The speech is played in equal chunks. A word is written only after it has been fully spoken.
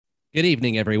Good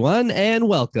evening, everyone, and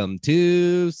welcome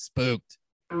to Spooked.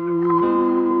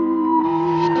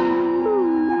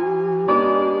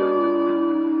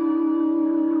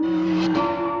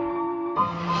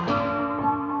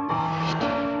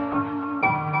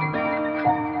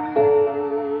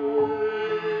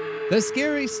 The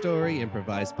Scary Story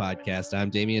Improvised Podcast. I'm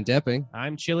Damian Depping.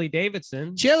 I'm Chili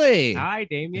Davidson. Chili! Hi,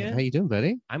 Damian. How you doing,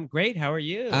 buddy? I'm great. How are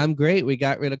you? I'm great. We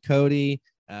got rid of Cody.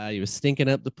 He was stinking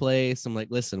up the place. I'm like,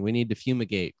 listen, we need to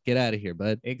fumigate. Get out of here,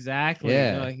 bud. Exactly.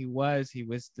 Yeah. No, he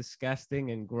was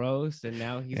disgusting and gross, and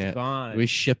now he's gone. We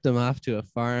shipped him off to a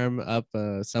farm up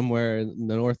somewhere in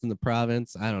the north in the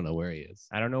province. I don't know where he is.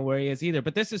 I don't know where he is either,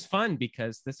 but this is fun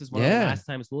because this is one of the last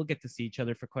times we'll get to see each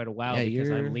other for quite a while because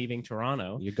I'm leaving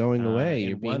Toronto. You're going away.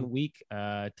 You're 1 week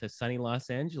to sunny Los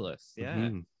Angeles.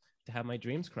 Yeah. To have my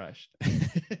dreams crushed.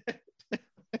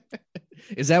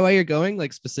 Is that why you're going,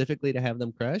 like specifically to have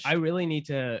them crushed? I really need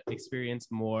to experience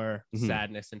more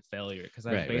sadness and failure because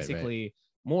I've basically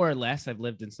more or less I've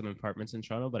lived in some apartments in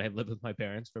Toronto, but I've lived with my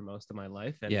parents for most of my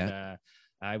life, and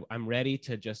I'm ready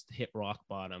to just hit rock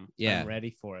bottom. I'm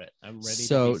ready for it. I'm ready.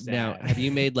 So to be sad. Now, have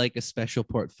you made like a special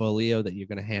portfolio that you're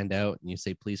going to hand out and you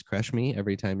say, "Please crush me"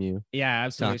 every time you? Yeah,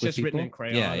 absolutely. It's just people? written in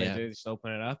crayon. Yeah. Just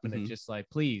open it up, and it's just like,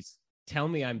 please tell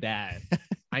me I'm bad.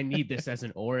 I need this as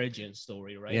an origin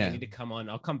story, right? Yeah. I need to come on.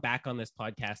 I'll come back on this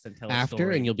podcast and tell after, a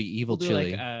story. and you'll be evil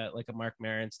Chili, like a Mark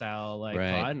Maron style pod,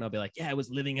 and I'll be like, yeah, I was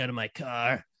living out of my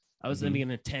car. I was living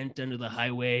in a tent under the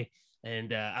highway,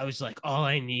 and I was like, all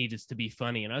I need is to be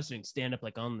funny, and I was doing stand up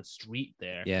like on the street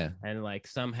there, and like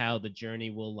somehow the journey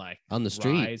will like on the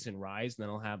street rise, and then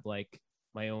I'll have like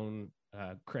my own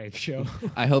crave show.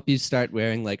 I hope you start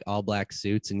wearing like all black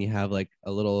suits and you have like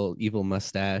a little evil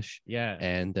mustache,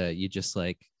 and you just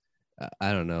like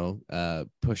I don't know,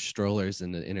 push strollers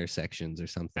in the intersections or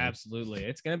something. Absolutely.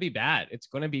 It's going to be bad. It's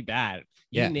going to be bad.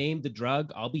 You name the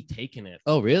drug, I'll be taking it.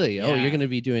 Oh, really? Yeah. Oh, you're going to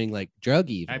be doing like drug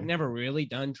evil. I've never really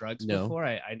done drugs before.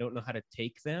 I don't know how to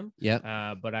take them.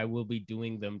 Yeah. But I will be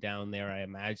doing them down there, I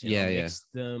imagine. Yeah, I'll mix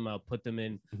them. I'll put them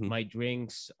in my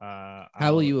drinks. How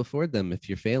will you afford them if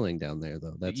you're failing down there,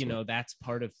 though? That's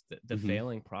part of the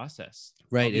failing process.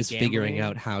 Right. Is gambling. Figuring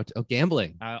out how to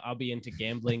gambling. I'll be into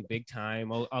gambling big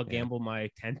time. I'll gamble my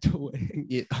tent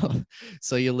away.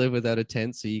 So you live without a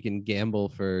tent so you can gamble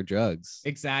for drugs.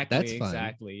 Exactly. That's fun.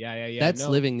 Exactly. Yeah. That's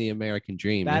living the American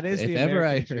dream. That is the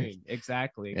American dream.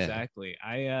 Exactly.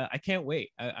 I can't wait.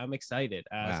 I'm excited.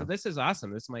 Wow. So this is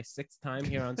awesome. This is my 6th time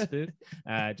here on Spook.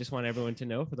 Just want everyone to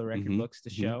know for the record books to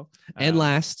show. And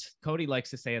last, Cody likes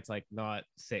to say it's like not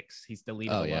 6. He's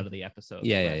deleted a lot of the episodes.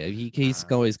 Yeah. He's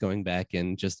always going back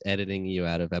and just editing you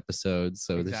out of episodes.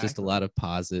 So there's just a lot of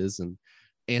pauses and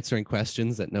answering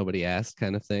questions that nobody asked,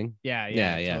 kind of thing. Yeah.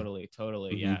 Totally.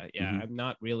 I'm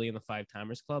not really in the 5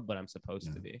 Timers Club, but I'm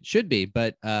supposed to be. Should be,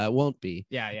 but won't be.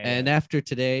 And after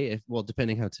today,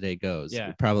 depending how today goes,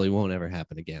 it probably won't ever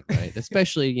happen again, right?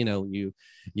 Especially you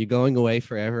going away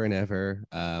forever and ever,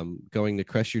 going to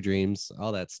crush your dreams,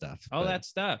 all that stuff.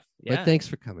 Yeah. But thanks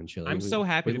for coming, Chili. I'm so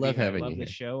happy. We love having you. I love the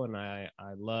show, and I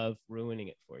love ruining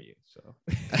it for you. So.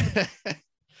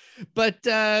 But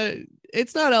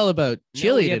it's not all about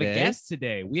Chili today. We have a guest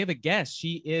today. We have a guest.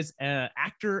 She is an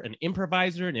actor, an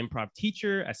improviser, an improv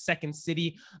teacher, a Second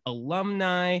City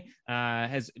alumni,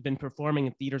 has been performing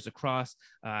in theaters across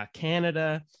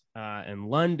Canada and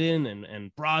London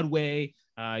and Broadway.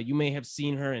 You may have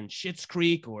seen her in Schitt's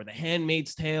Creek or The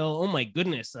Handmaid's Tale. Oh my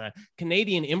goodness,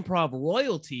 Canadian improv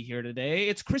royalty here today.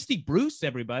 It's Christy Bruce,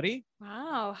 everybody.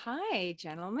 Wow. Hi,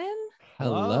 gentlemen.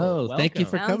 Hello. Thank you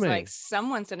for coming. Sounds like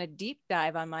someone's done a deep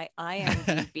dive on my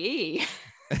IMDb.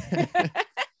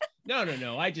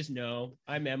 No. I just know.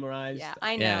 I memorized. Yeah,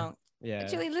 I know. Yeah.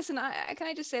 Actually, listen, can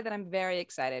I just say that I'm very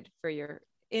excited for your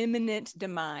imminent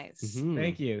demise.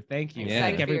 Thank you. Yeah.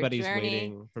 Like everybody's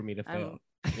waiting for me to fail.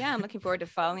 I'm looking forward to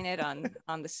following it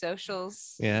on the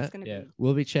socials. Yeah.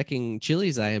 We'll be checking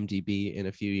Chili's IMDb in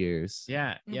a few years.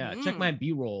 Yeah. Check my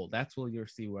B-roll. That's where you'll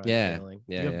see where I'm failing.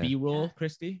 You have B-roll,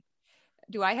 Christy?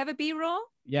 Do I have a B-roll?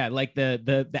 Yeah, like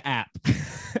the app.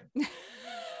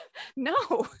 No.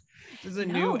 This is a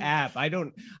new app. I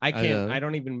don't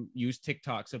even use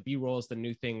TikTok. So B-roll is the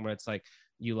new thing where it's like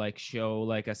you like show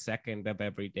like a second of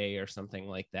every day or something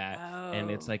like that. And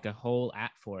it's like a whole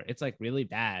app for it. It's like really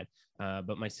bad.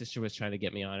 But my sister was trying to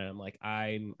get me on it. I'm like,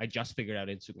 I just figured out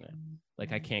Instagram.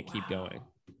 Like I can't keep going.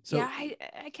 So yeah,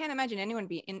 I can't imagine anyone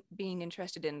being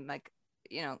interested in like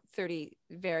 30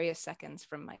 various seconds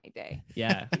from my day.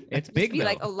 Yeah, it's big. It'd be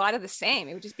like a lot of the same.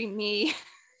 It would just be me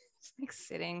It's like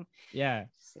sitting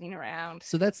around.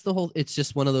 So that's the whole. It's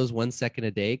just one of those 1 second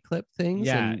a day clip things.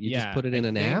 Yeah, and you just put it in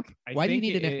an app. Why do you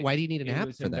need an app for that? It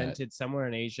was invented somewhere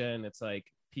in Asia, and it's like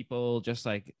people just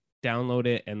like download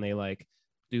it and they like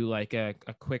do like a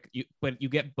quick. But you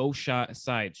get both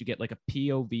sides. You get like a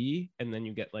POV, and then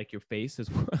you get like your face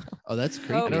as well. Oh, that's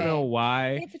creepy. Okay. I don't know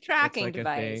why. It's a tracking like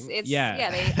device. They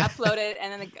upload it,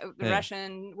 and then the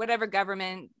Russian whatever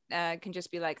government can just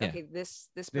be like, okay, this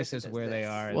is where they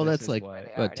are. Well, that's like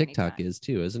what TikTok is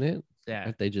too, isn't it? Yeah.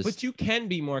 Aren't they just. But you can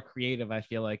be more creative, I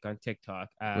feel like, on TikTok.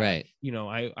 Right. You know,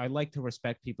 I like to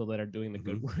respect people that are doing the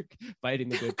good work, fighting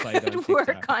the good fight good on work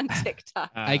TikTok. on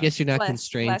TikTok. I guess you're not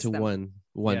constrained to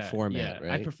one format,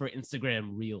 right? I prefer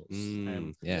Instagram Reels.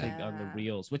 On the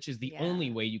Reels, which is the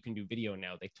only way you can do video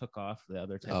now. They took off the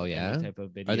other type, type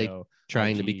of video. Are they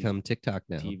trying to become TikTok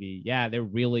now? TV. Yeah, they're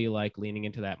really like leaning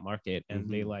into that market,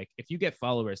 and they like, if you get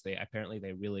followers, they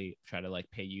really try to like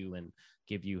pay you and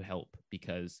give you help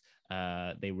because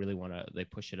they really want to, they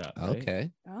push it up. Right?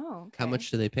 Okay. Oh, okay. How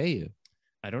much do they pay you?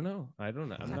 I don't know. I'm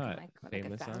not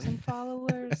famous. 1,000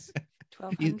 followers,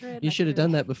 1,200. You should have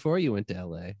done that before you went to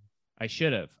LA. I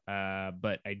should have,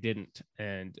 but I didn't,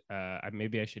 and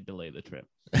maybe I should delay the trip.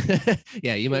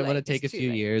 Yeah, you might want to take a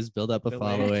few years, build up a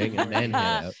following, and then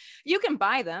head out. You can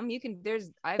buy them. You can.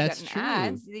 I've gotten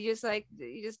ads. You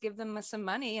just give them some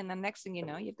money, and the next thing you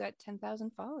know, you've got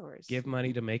 10,000 followers. Give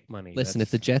money to make money. Listen, if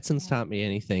the Jetsons taught me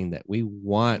anything, that we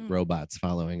want robots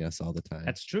following us all the time.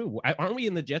 That's true. Aren't we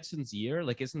in the Jetsons year?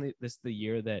 Like, isn't this the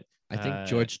year that I think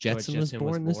George Jetson was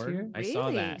born this year? I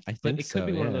saw that. I think but it could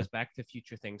be one of yeah. those Back to the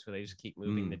Future things where they just keep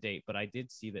moving the date. But I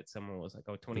did see that someone was like,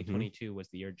 "Oh, 2022 was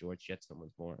the year George Jetson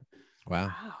was born."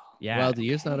 Wow. Yeah. Well, the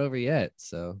year's not over yet,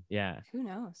 so yeah. Who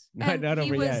knows? Not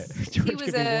over yet. He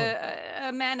was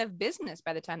a man of business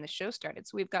by the time the show started.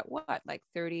 So we've got what, like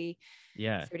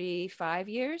 35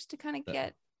 years to kind of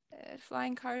get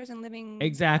flying cars and living.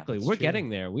 Exactly. We're getting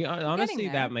there. We honestly,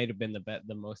 that might have been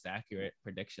the most accurate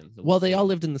predictions. Well, they all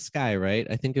lived in the sky, right?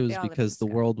 I think it was because the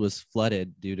world was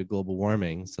flooded due to global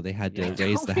warming, so they had to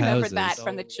raise the houses. That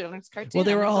from the children's cartoon. Well,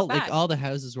 they were all like, all the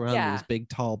houses were on these big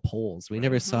tall poles. We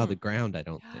never saw the ground, I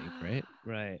don't think,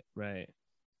 right? Right.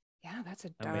 Yeah, that's a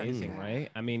dark, amazing, right?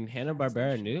 I mean,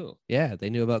 Hanna-Barbera knew. Yeah,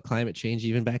 they knew about climate change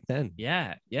even back then.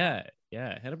 Yeah.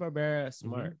 Hanna-Barbera,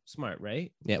 smart,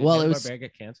 right? Yeah. Did well, it was. Hanna-Barbera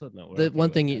get canceled? No. The one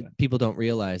thing people don't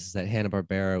realize is that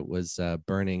Hanna-Barbera was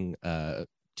burning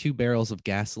 2 barrels of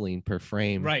gasoline per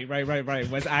frame. Right.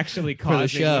 Was actually causing the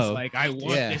show. Was like, I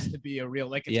want this to be a real,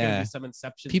 like, it's gonna be some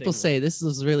Inception. People say this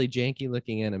is really janky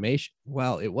looking animation.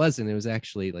 Well, it wasn't. It was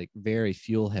actually like very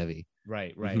fuel heavy.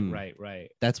 Right.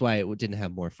 That's why it didn't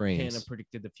have more frames. Hannah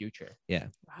predicted the future. Yeah.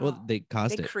 Wow. Well, they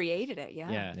caused it. They created it.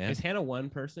 Yeah. Is Hannah one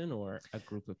person or a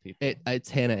group of people? It's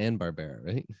Hannah and Barbera,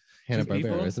 right?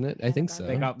 Hanna-Barbera, isn't it? I think so.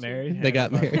 They got married. They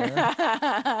got married.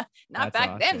 Not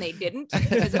back then. They didn't,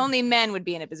 because only men would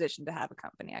be in a position to have a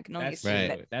company. I can only assume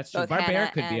that. That's true.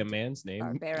 Barbera could be a man's name.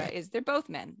 Barbera they're both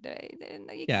men.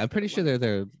 Yeah, I'm pretty sure they're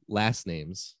their last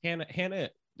names. Hannah.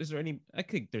 Is there any? I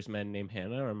think there's men named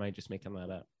Hannah, or am I just making that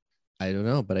up? I don't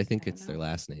know, but I think it's their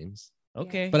last names.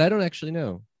 Okay. But I don't actually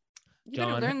know. You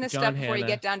gotta learn this stuff before you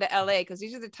get down to LA, because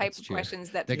these are the types of questions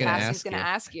that the casting's gonna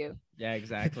ask you. Yeah,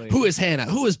 exactly. Who is Hannah?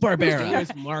 Who is Barbera? Who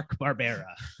is Mark Barbera?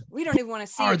 We don't even want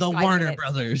to see. Are the Warner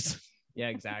Brothers? Yeah,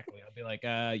 exactly. I'll be like,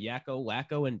 Yakko,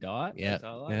 Wacko, and Dot. Yeah.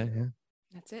 Yeah.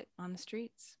 That's it on the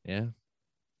streets. Yeah.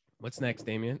 What's next,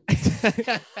 Damien?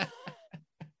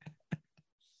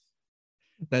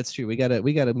 That's true. We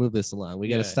gotta move this along. We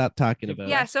gotta stop talking about.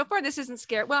 Yeah. So far, this isn't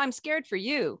scary. Well, I'm scared for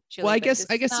you, Chili, well, I guess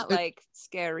not like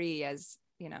scary as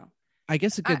you know. I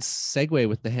guess a good segue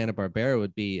with the Hanna-Barbera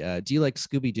would be: do you like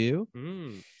Scooby-Doo?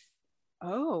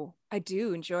 Oh, I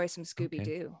do enjoy some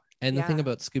Scooby-Doo. And the thing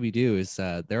about Scooby-Doo is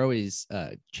they're always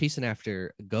chasing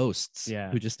after ghosts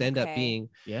who just end up being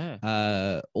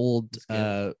old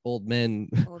men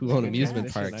who own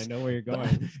amusement parks. I know where you're going.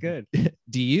 It's good.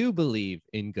 Do you believe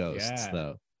in ghosts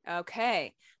though?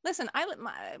 Okay. Listen,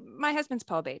 my husband's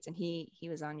Paul Bates, and he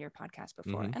was on your podcast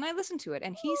before, and I listened to it,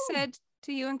 and he said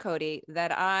to you and Cody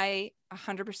that I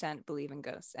 100% believe in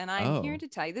ghosts, and I'm here to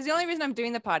tell you. This is the only reason I'm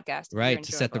doing the podcast, right?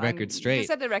 To set the record straight. To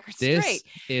set the record straight. This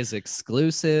is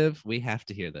exclusive. We have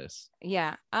to hear this.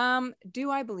 Yeah. Do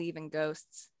I believe in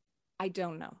ghosts? I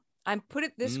don't know. I'm put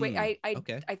it this way.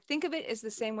 I think of it as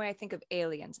the same way I think of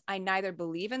aliens. I neither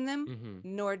believe in them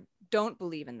nor don't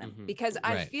believe in them, because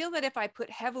I feel that if I put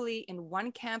heavily in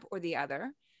one camp or the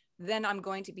other, then I'm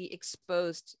going to be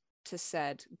exposed to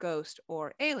said ghost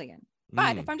or alien.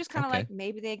 But if I'm just kind of like,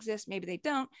 maybe they exist, maybe they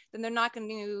don't, then they're not going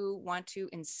to want to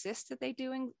insist that they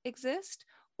do exist,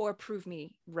 or prove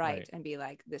me right and be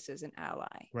like, this is an ally.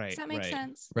 Right. Does that make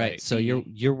sense? Right. So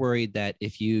you're worried that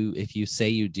if you say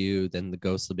you do, then the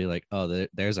ghost will be like, oh,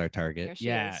 there's our target.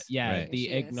 Yeah. Right.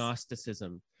 The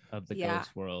agnosticism of the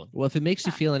ghost world. Well, if it makes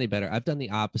you feel any better, I've done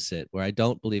the opposite where I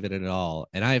don't believe it at all.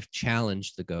 And I've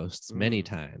challenged the ghosts many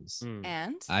times.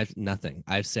 And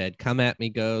I've said, come at me,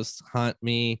 ghosts, haunt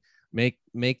me, make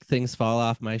things fall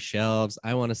off my shelves.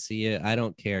 I want to see it. I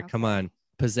don't care. Come on,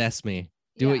 possess me.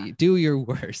 Do your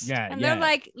worst. Yeah. And they're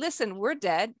like, listen, we're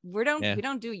dead. We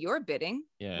don't do your bidding.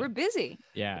 Yeah. We're busy.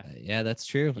 Yeah. Yeah, that's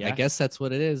true. Yeah. I guess that's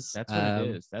what it is. That's what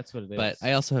it is. That's what it is. But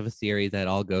I also have a theory that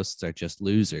all ghosts are just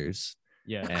losers.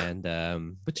 Yeah. And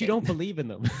but you don't believe in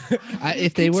them.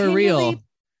 If they were real,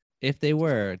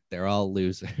 they're all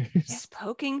losers. Yes,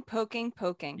 poking.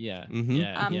 Yeah. Mm-hmm.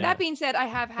 Yeah. That being said, I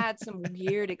have had some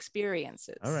weird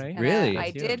experiences. All right. Really?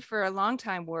 I did for a long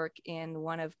time work in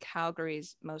one of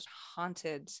Calgary's most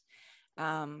haunted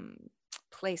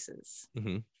places.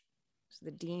 Mm-hmm. It's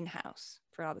the Dean House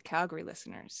for all the Calgary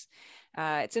listeners.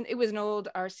 It was an old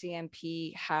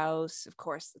RCMP house, of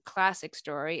course, the classic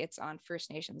story. It's on First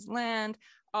Nations land,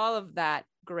 all of that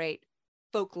great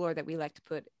folklore that we like to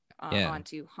put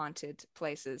onto haunted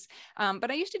places.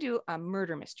 But I used to do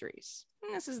murder mysteries.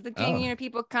 And this is the thing,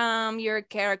 people come, you're a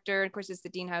character. Of course, it's the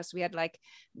Dean House. We had like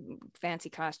fancy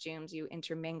costumes, you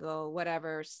intermingle,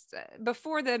 whatever.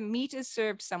 Before the meat is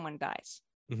served, someone dies.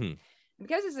 Mm-hmm.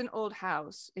 Because it's an old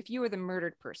house, if you were the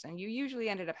murdered person, you usually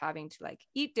ended up having to like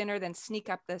eat dinner, then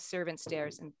sneak up the servant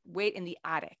stairs and wait in the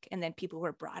attic. And then people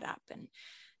were brought up and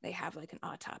they have like an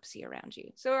autopsy around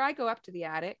you. So I go up to the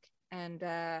attic and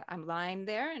I'm lying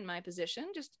there in my position,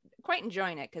 just quite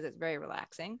enjoying it because it's very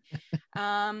relaxing.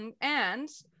 And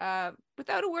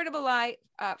without a word of a lie,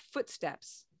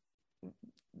 footsteps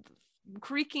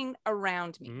creaking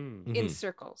around me in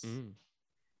circles.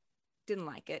 Didn't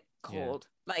like it. Cold,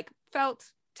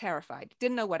 felt terrified,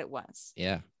 didn't know what it was.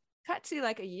 Cut to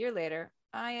like a year later,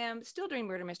 I am still doing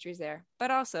murder mysteries there,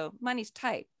 but also money's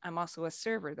tight. I'm also a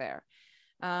server there.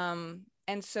 And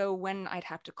so when I'd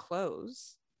have to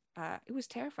close, it was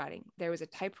terrifying. There was a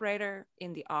typewriter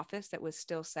in the office that was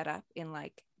still set up in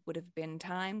like would have been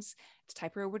times. The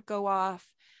typewriter would go off.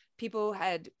 People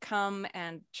had come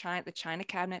and the china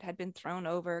cabinet had been thrown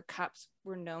over. Cups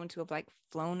were known to have like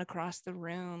flown across the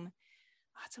room.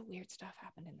 Lots of weird stuff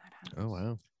happened in that house. Oh,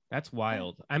 wow. That's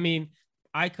wild. I mean,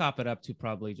 I cop it up to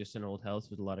probably just an old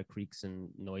house with a lot of creaks and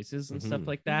noises and stuff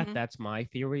like that. That's my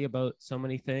theory about so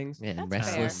many things. Yeah, and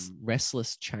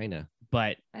restless China.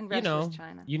 But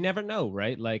China. You never know,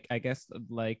 right? Like, I guess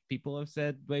like people have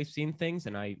said they've seen things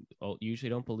and I usually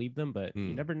don't believe them, but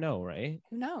you never know, right?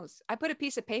 Who knows? I put a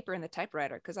piece of paper in the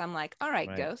typewriter because I'm like, all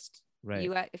right, ghost. Right.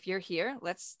 You, if you're here,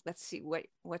 let's see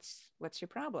what's your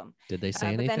problem. Did they say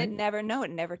anything? But then it never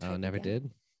never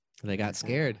did. They got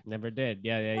scared. Never did.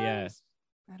 Yeah.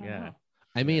 I don't know.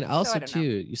 I mean, also too,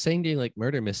 you're saying doing like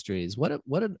murder mysteries. What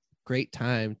a great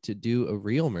time to do a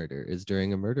real murder is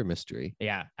during a murder mystery.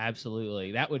 Yeah,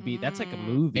 absolutely. That would be that's like a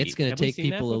movie. It's gonna take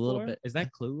people a little bit. Is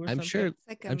that Clue or I'm something?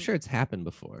 I'm sure it's happened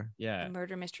before. Yeah. A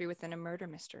murder mystery within a murder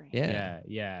mystery. Yeah.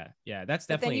 That's definitely.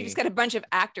 But then you just got a bunch of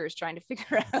actors trying to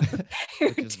figure out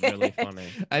which is really funny.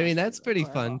 I mean, that's pretty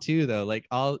fun too, though. Like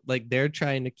they're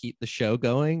trying to keep the show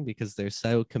going because they're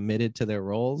so committed to their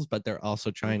roles, but they're also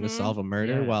trying to solve a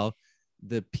murder while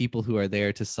the people who are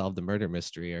there to solve the murder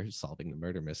mystery are solving the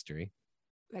murder mystery.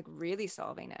 Like really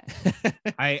solving it.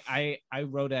 I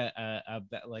wrote a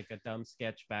dumb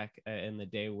sketch back in the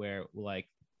day where like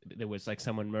there was like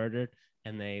someone murdered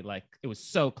and they like it was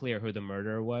so clear who the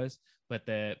murderer was, but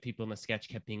the people in the sketch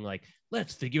kept being like,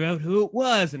 let's figure out who it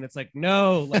was, and it's like,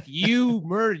 no, like you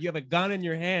murdered, you have a gun in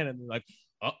your hand, and they're like,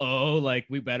 uh-oh, like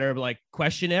we better like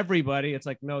question everybody. It's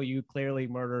like, no, you clearly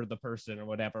murdered the person or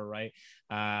whatever, right?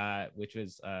 Which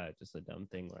was just a dumb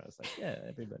thing where I was like, yeah,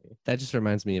 everybody. That just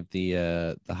reminds me of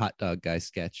the hot dog guy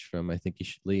sketch from I Think You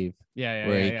Should Leave.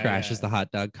 Where he crashes the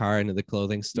hot dog car into the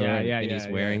clothing store and he's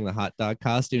wearing the hot dog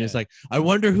costume. It's like, I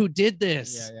wonder who did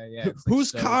this.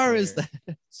 Whose car is that?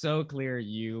 So clear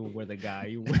you were the guy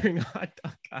you wearing a hot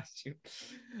dog costume.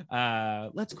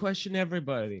 Let's question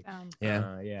everybody.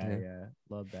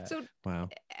 Love that. So wow.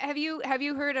 Have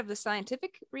you heard of the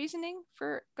scientific reasoning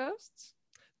for ghosts?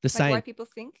 Why people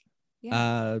think?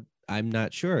 I'm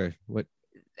not sure. What?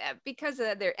 Because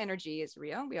their energy is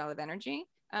real. We all have energy.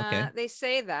 Okay. They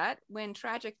say that when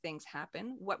tragic things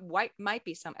happen, what might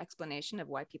be some explanation of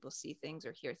why people see things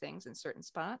or hear things in certain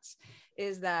spots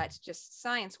is that just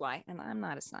science-wise, and I'm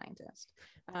not a scientist.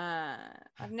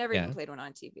 I've never even played one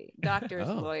on TV. Doctors,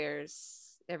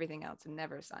 lawyers, everything else and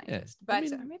never a scientist. But I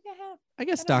mean, maybe I have. I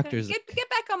guess doctors get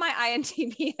back on my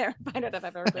IMDb there and find out if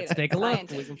I've ever played. Let's take a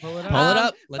look. We can pull it up. Pull it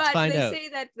up. Let's find out. But they say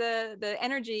that the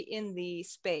energy in the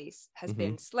space has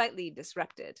been slightly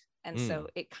disrupted, and so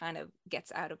it kind of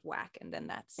gets out of whack, and then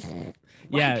that's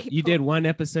you did one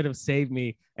episode of Save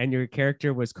Me, and your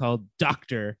character was called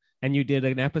Doctor, and you did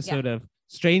an episode of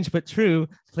Strange But True,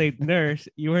 played nurse.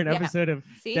 You were an episode of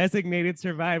Designated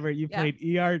Survivor. You played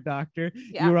ER Doctor.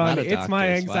 You were on It's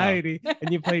My Anxiety,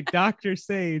 and you played Dr.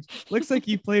 Sage. Looks like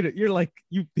you played it. You're like,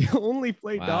 you only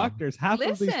play doctors. Half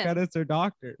of these credits are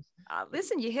doctors.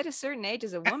 Listen, you hit a certain age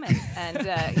as a woman,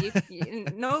 and you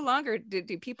no longer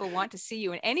do people want to see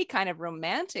you in any kind of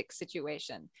romantic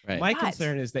situation. Right. My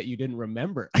concern is that you didn't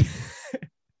remember.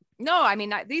 No, I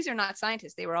mean, these are not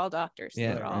scientists. They were all doctors.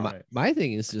 Yeah. All... My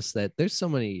thing is just that there's so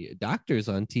many doctors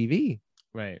on TV.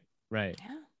 Right.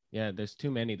 Yeah, there's too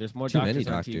many. There's more doctors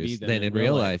on TV than in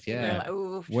real life. Yeah.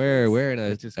 We're in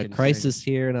a crisis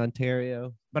here in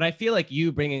Ontario. But I feel like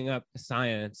you bringing up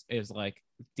science is like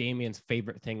Damien's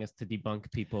favorite thing is to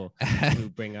debunk people who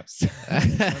bring up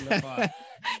science on the pod.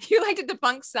 You like to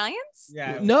debunk science?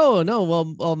 Yeah. No.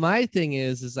 Well, my thing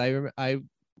is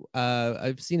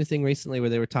I've seen a thing recently where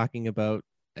they were talking about,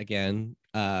 again,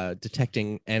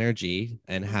 detecting energy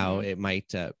and how it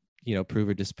might, prove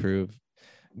or disprove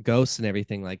ghosts and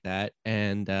everything like that.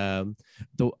 And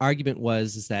the argument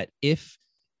is that if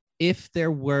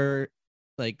there were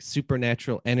like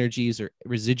supernatural energies or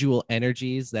residual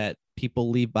energies that people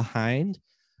leave behind,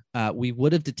 we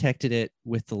would have detected it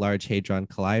with the Large Hadron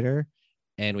Collider,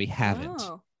 and we haven't.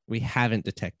 We haven't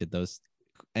detected those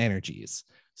energies.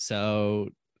 So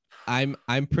I'm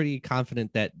pretty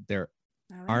confident that there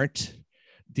aren't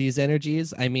these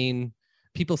energies. I mean,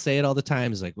 people say it all the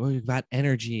time. It's like, well, you've got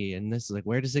energy, and this is like,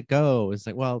 where does it go? It's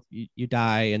like, well, you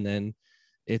die, and then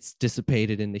it's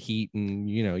dissipated in the heat, and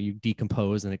you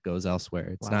decompose, and it goes elsewhere.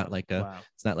 It's not like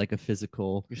a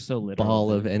physical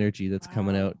ball of energy that's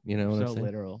coming out. You know what I'm saying?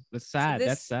 Literal. That's sad.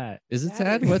 That's sad. Is it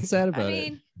sad? What's sad about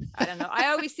it? I don't know. I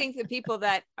always think that people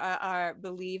that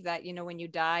believe that when you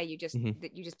die, you just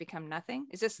become nothing.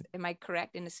 Am I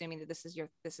correct in assuming that this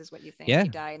is what you think? Yeah. You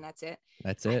die and that's it.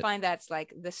 That's it. I find that's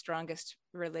like the strongest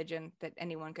religion that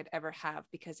anyone could ever have,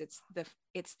 because it's the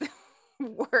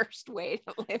worst way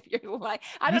to live your life.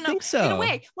 I don't know. Think so? In a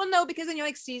way. Well, no, because then you're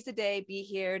like, seize the day, be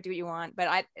here, do what you want. But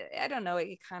I don't know.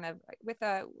 It kind of with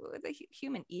the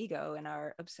human ego and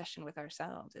our obsession with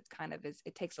ourselves, it kind of is.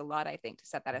 It takes a lot, I think, to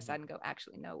set that aside and go,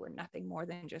 actually, no, we're nothing more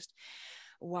than just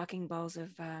walking balls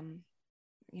of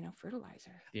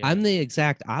fertilizer. Yeah. I'm the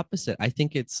exact opposite. I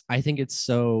think it's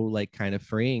so like kind of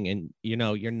freeing, and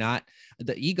you're not,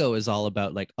 the ego is all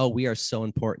about like, oh, we are so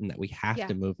important that we have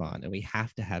to move on and we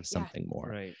have to have something more.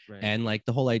 Right. And like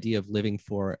the whole idea of living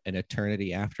for an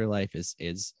eternity afterlife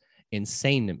is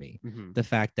insane to me. The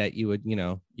fact that you would,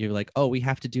 you're like, oh, we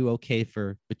have to do okay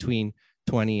for between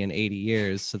 20 and 80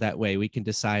 years, so that way we can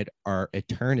decide our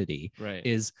eternity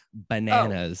is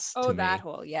bananas. Oh, to that me.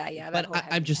 whole But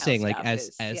I'm just saying, like,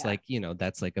 as like,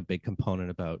 that's like a big component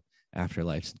about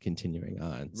afterlife and continuing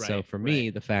on. So for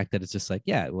me, the fact that it's just like,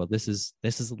 well, this is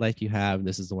the life you have,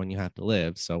 this is the one you have to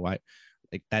live. So why,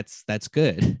 like, that's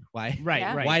good. Why?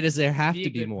 Why does there have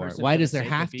to be more? Why does there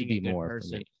have to be more?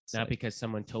 Not because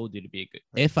someone told you to be a good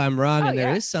person. If I'm wrong and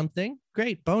there is something,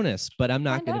 great, bonus. But I'm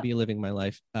not going to be living my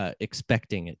life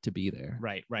expecting it to be there.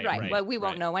 Right. Well, we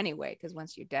won't know anyway, because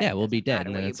once you're dead, we'll be dead,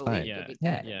 and then it's fine. You'll be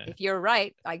dead. If you're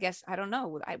right, I guess, I don't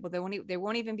know. There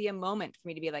won't even be a moment for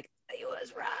me to be like, he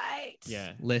was right.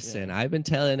 Yeah. Listen, I've been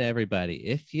telling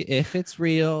everybody, if it's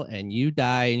real and you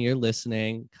die and you're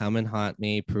listening, come and haunt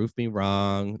me, prove me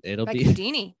wrong. It'll like be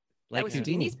Houdini. Like that was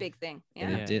Houdini's big thing. Yeah.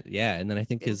 And it did, and then I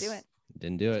think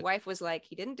didn't do it. His wife was like,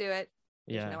 he didn't do it.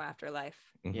 There's no afterlife.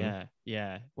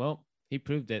 Yeah. Well, he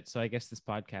proved it. So I guess this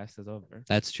podcast is over.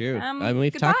 That's true.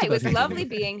 We've talked about it. Was lovely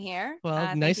being here.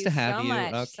 Well, nice to have you.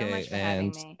 Okay.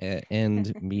 And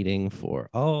end meeting for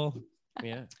all.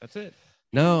 Yeah, that's it.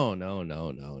 No.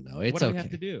 It's what do we have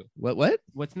to do? What?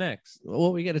 What's next?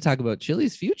 Well, we got to talk about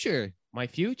Chili's future. My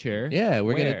future? Yeah,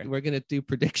 we're gonna do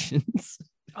predictions.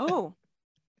 Oh,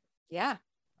 yeah.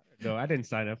 No, I didn't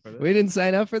sign up for this. We didn't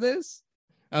sign up for this?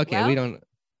 Okay, we don't.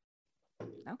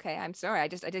 Okay, I'm sorry. I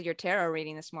did your tarot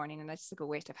reading this morning, and that's like a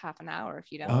waste of half an hour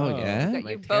if you don't. Oh, yeah?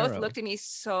 You both looked at me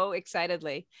so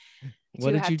excitedly.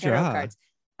 What did you draw? Cards.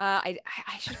 I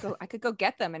should go. I could go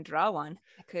get them and draw one.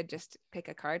 I could just pick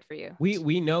a card for you.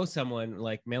 We know someone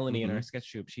like Melanie in our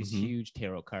sketch group. She's a huge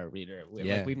tarot card reader.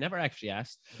 We've never actually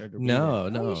asked her to read No.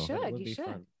 Oh, you should.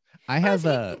 Fun. I have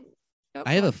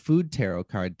a food tarot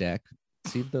card deck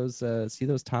see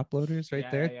those top loaders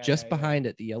right there, just behind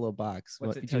it, the yellow box. Do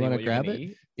you want to grab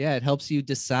it? Yeah, it helps you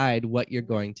decide what you're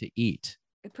going to eat.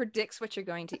 It predicts what you're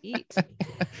going to eat.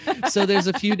 So there's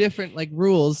a few different like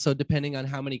rules. So depending on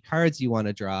how many cards you want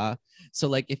to draw. So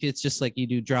like if it's just like you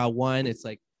do draw one, it's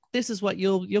like this is what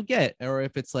you'll get. Or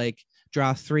if it's like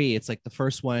draw three, it's like the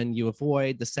first one you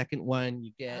avoid, the second one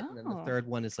you get, and then the third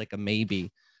one is like a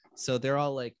maybe. So they're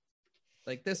all like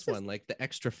this one, like the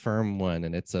extra firm one,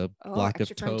 and it's a block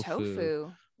of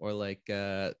tofu. Or like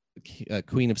a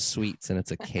queen of sweets, and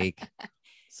it's a cake.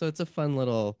 So it's a fun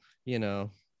little,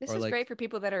 This is like great for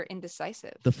people that are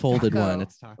indecisive. The folded one,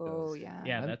 it's tacos. Oh yeah.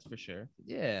 Yeah, that's for sure.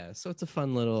 Yeah, so it's a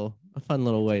fun little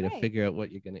way to figure out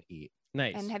what you're gonna eat.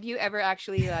 Nice. And have you ever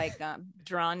actually like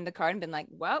drawn the card and been like,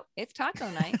 well, it's taco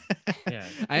night? Yeah.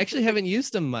 I actually haven't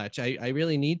used them much. I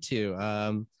really need to.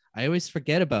 I always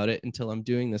forget about it until I'm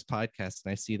doing this podcast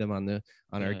and I see them on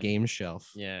our game shelf.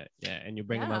 Yeah, and you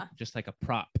bring them up just like a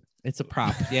prop. It's a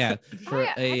prop, yeah. For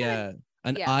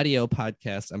an audio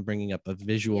podcast, I'm bringing up a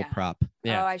visual prop.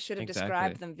 Yeah. Oh, I should have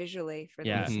described them visually for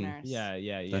the listeners. Yeah.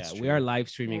 We are live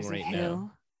streaming right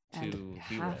now.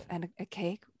 And a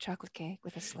cake, chocolate cake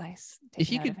with a slice.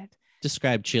 If you could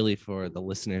describe Chili for the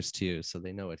listeners too, so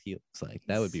they know what he looks like,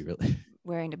 that would be really.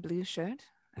 Wearing a blue shirt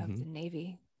of the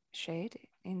navy shade,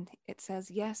 and it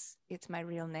says, "Yes, it's my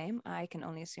real name." I can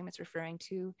only assume it's referring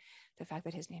to the fact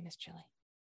that his name is Chili.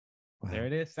 Wow. There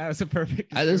it is. That was a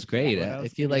perfect. That was great. I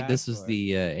feel like this was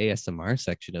the ASMR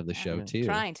section of the show too.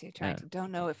 Trying to.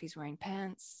 Don't know if he's wearing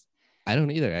pants. I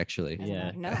don't either, actually.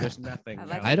 No, there's nothing.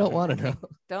 I don't want to know.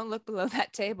 Don't look below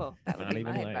that table. That would be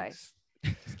my advice.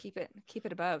 Just keep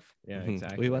it above. Yeah,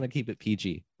 exactly. We want to keep it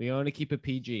PG. We want to keep it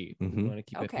PG. We want to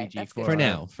keep it PG for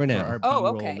now. For our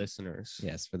B-roll listeners.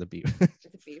 Yes, for the B.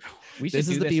 We should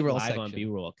do the B-roll live on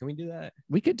B-roll. Can we do that?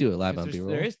 We could do it live on B-roll.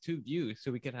 There is 2 views,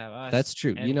 so we could have us. That's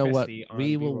true. You know what?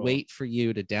 We will wait for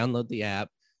you to download the app,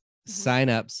 sign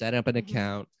up, set up an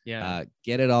account,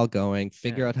 get it all going,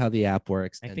 figure out how the app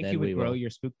works. I think you would grow your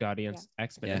spooked audience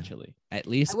exponentially. At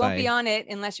least I won't be on it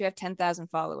unless you have 10,000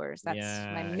 followers. That's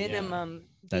my minimum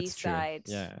B-side.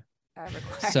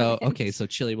 So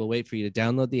Chili, we'll wait for you to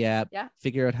download the app,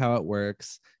 figure out how it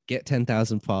works, get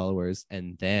 10,000 followers,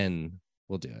 and then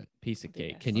we'll do it. Piece of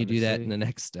cake. Can you do that in the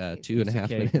next 2.5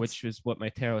 minutes? Which is what my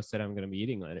tarot said I'm going to be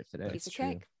eating later today. Piece of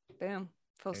cake. Boom.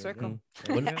 Full circle.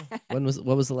 What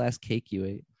was the last cake you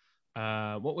ate?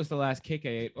 What was the last cake I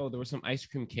ate? Oh, there was some ice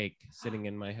cream cake sitting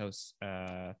in my house.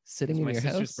 Sitting in your house?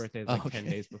 My sister's birthday was 10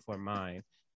 days before mine,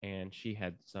 and she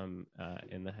had some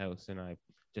in the house, and I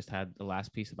just had the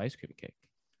last piece of ice cream cake.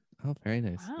 Oh, very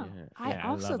nice. Wow.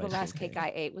 I the last cake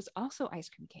I ate was also ice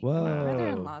cream cake. Whoa. My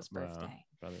brother-in-law's birthday.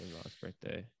 Brother-in-law's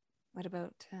birthday. What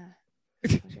about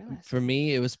for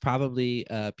me, it was probably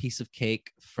a piece of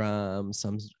cake from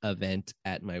some event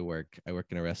at my work. I work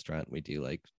in a restaurant.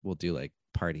 We'll do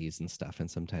parties and stuff,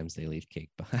 and sometimes they leave cake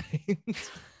behind.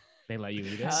 They let you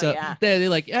eat it. So they're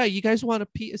like, "Yeah, you guys want a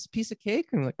piece of cake?"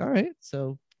 And I'm like, "All right."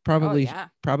 So probably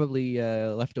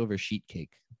leftover sheet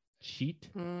cake. Sheet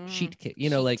cake.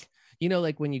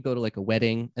 Like when you go to like a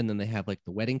wedding and then they have like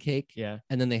the wedding cake. Yeah.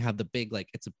 And then they have the big, like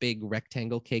it's a big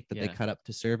rectangle cake that they cut up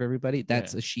to serve everybody.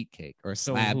 That's a sheet cake or a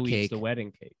slab who cake. Eats the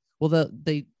wedding cake. Well,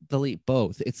 they'll eat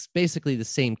both. It's basically the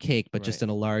same cake, but just in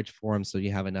a large form, so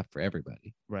you have enough for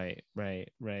everybody. Right.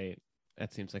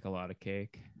 That seems like a lot of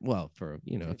cake. Well, for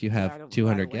if you have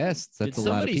 200 guests, that's a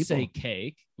lot of people. Did somebody say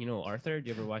cake? Arthur? Do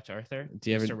you ever watch Arthur?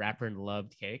 He's a rapper and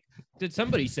loved cake. Did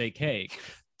somebody say cake?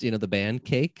 Do you know the band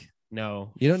Cake?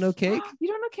 No. You don't know Cake? You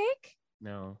don't know Cake?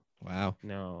 No. Wow.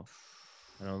 No.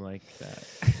 I don't like that.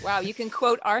 Wow, you can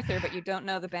quote Arthur, but you don't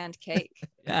know the band Cake.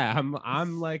 Yeah, I'm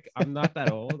not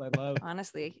that old. I love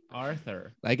honestly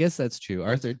Arthur. I guess that's true.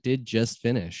 Arthur did just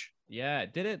finish. Yeah,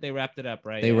 did it? They wrapped it up,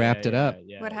 right? They wrapped it up.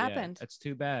 Yeah, what happened? That's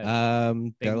too bad.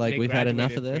 They're like, we've had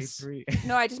enough of this.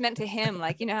 No, I just meant to him.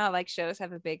 Like, you know how like shows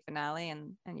have a big finale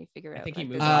and you figure out. I think like,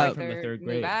 he moved out from the 3rd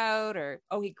grade. Move out, or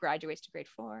he graduates to grade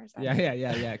 4.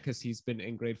 Yeah. Because he's been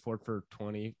in grade 4 for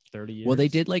 20, 30 years. Well, they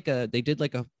did like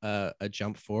a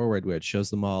jump forward where it shows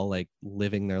them all like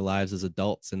living their lives as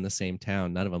adults in the same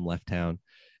town. None of them left town.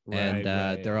 Right.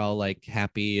 They're all like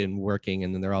happy and working,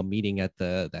 and then they're all meeting at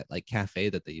that like cafe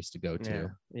that they used to go to.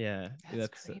 Yeah,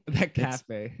 that's that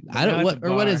cafe. I don't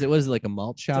what is it? Was it like a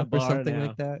malt shop or something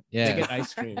like that? Yeah, they get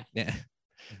ice cream. Yeah,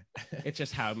 it's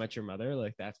just How I Met Your Mother.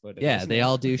 Like that's what. It is. They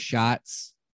all do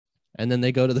shots, and then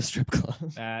they go to the strip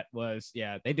club. That was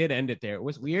they did end it there. It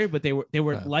was weird, but they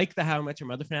were like the How I Met Your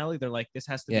Mother finale. They're like, this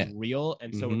has to be real,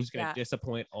 and so we're just gonna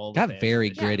disappoint all. Got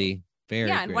very gritty.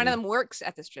 And one of them works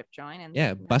at the strip joint,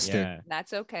 and Buster.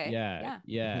 that's okay.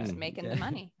 Yeah. Just making the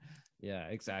money. Yeah,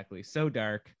 exactly. So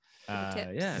dark.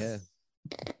 Yeah.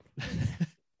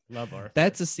 Love Arthur.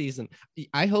 That's a season.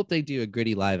 I hope they do a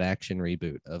gritty live action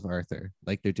reboot of Arthur,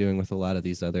 like they're doing with a lot of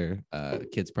these other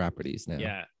kids properties now.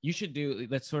 Yeah, you should do.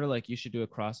 That's sort of like you should do a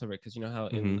crossover, because you know how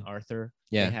in Arthur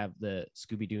they have the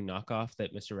Scooby-Doo knockoff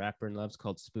that Mr. Ratburn loves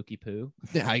called Spooky Poo.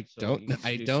 I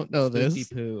don't know this.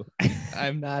 Spooky Poo.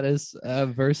 I'm not as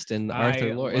versed in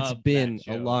Arthur lore. It's been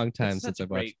a long time since I've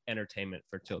watched. Entertainment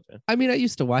for children. I mean, I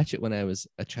used to watch it when I was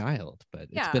a child, but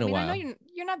it's been a while. I know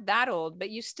you're not that old, but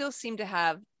you still seem to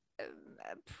have a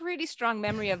pretty strong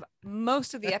memory of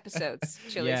most of the episodes,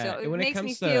 Chili. Yeah, so it makes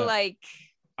me feel like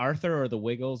Arthur or the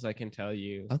Wiggles, I can tell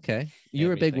you. Okay. You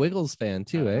were a big Wiggles fan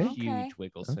too, eh? Huge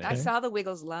Wiggles fan. I saw the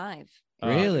Wiggles live.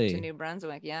 Really? To New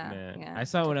Brunswick. Yeah. I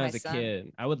saw it when I was a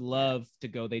kid. I would love to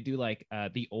go. They do like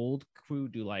the old crew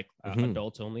do like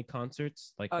adults only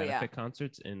concerts, like benefit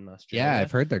concerts in Australia. Yeah,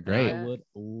 I've heard they're great. I would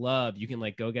love. You can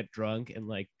like go get drunk and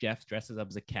like Jeff dresses up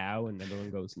as a cow and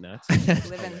everyone goes nuts.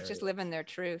 Just living their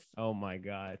truth. Oh my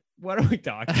God. What are we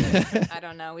talking about? I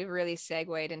don't know. We've really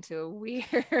segued into a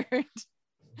weird.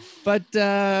 But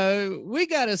we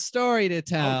got a story to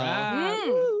tell.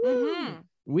 Right.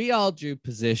 We all drew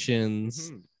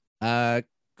positions.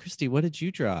 Christy, what did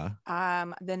you draw?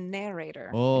 The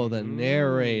narrator. Oh, the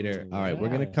narrator. All right, we're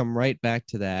gonna come right back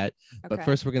to that. Okay. But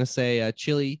first, we're gonna say,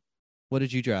 Chili, what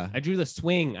did you draw? I drew the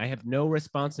swing. I have no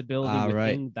responsibility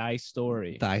within thy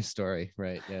story. Thy story,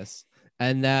 right? Yes.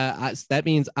 And that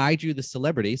means I drew the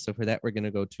celebrity. So for that, we're going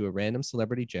to go to a random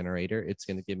celebrity generator. It's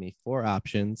going to give me 4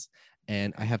 options,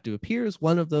 and I have to appear as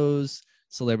one of those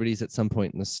celebrities at some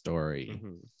point in the story.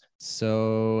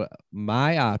 So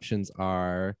my options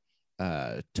are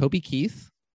Toby Keith,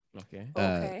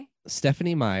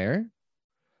 Stephanie Meyer,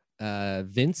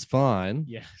 Vince Vaughn,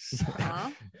 yes,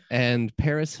 and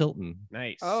Paris Hilton.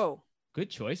 Nice. Oh,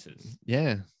 good choices.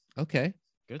 Yeah. Okay.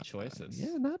 Good choices.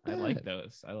 Yeah, not bad. I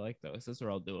like those. Those are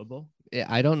all doable. Yeah,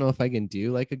 I don't know if I can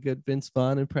do like a good Vince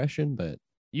Vaughn impression, but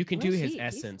you can do his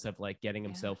essence of like getting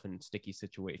himself in sticky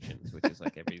situations, which is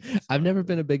like every. I've never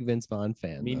been a big Vince Vaughn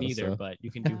fan. Me neither, but you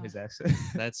can do his essence.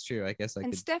 That's true. I guess I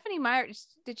and could. Stephanie Meyer,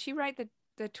 did she write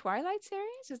the Twilight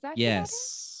series? Is that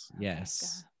yes?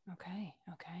 Yes. Okay.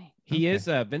 He is.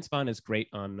 Vince Vaughn is great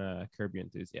on Curb Your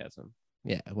Enthusiasm.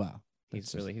 Yeah. Wow.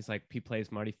 He's he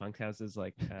plays Marty Funkhouse's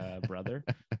like brother,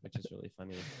 which is really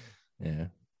funny. Yeah,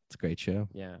 it's a great show.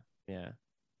 Yeah.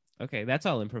 Okay, that's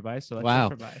all improvised. So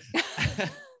let's improvise.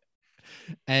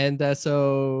 And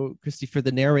so, Christy, for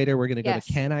the narrator, we're going to go to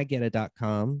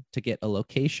canigeta.com to get a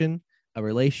location, a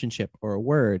relationship, or a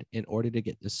word in order to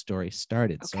get this story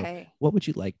started. Okay. So what would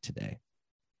you like today?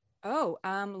 Oh,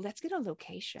 let's get a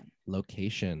location.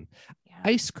 Location. Yeah.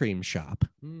 Ice cream shop.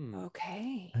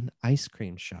 Okay. An ice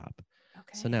cream shop.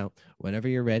 Okay. So now, whenever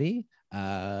you're ready,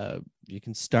 you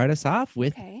can start us off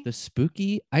with the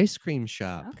spooky ice cream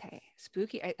shop. Okay,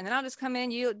 spooky, and then I'll just come in.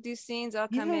 You do scenes. I'll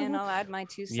come in. I'll add my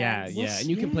 2 cents. Yeah, and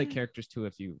you can play characters too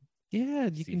if you. Yeah,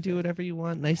 you can do whatever you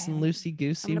want. Nice and loosey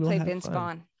goosey. I'm gonna play Vince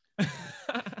Vaughn.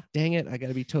 Dang it! I got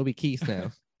to be Toby Keith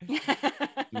now.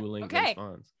 Dueling Vince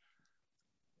Vaughns.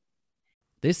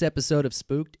 This episode of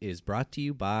Spooked is brought to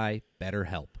you by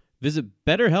BetterHelp. Visit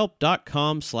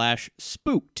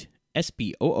BetterHelp.com/spooked.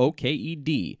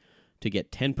 SPOOKED to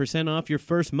get 10% off your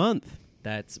first month.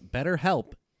 That's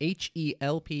BetterHelp,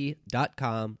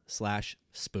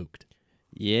 HELP.com/spooked.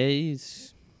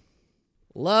 Yes.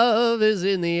 Love is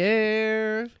in the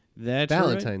air. That's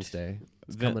Valentine's Day.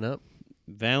 It's coming up.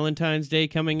 Valentine's Day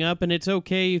coming up, and it's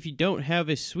okay if you don't have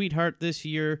a sweetheart this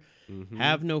year.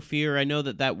 Have no fear. I know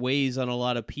that weighs on a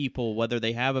lot of people, whether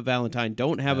they have a Valentine,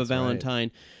 don't have a Valentine.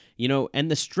 Right. You know, and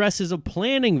the stresses of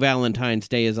planning Valentine's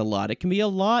Day is a lot. It can be a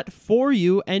lot for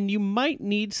you, and you might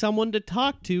need someone to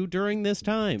talk to during this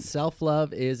time.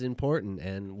 Self-love is important,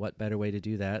 and what better way to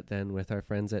do that than with our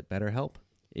friends at BetterHelp?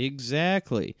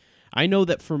 Exactly. I know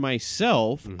that for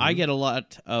myself, I get a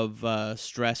lot of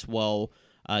stress while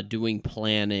doing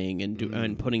planning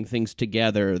and putting things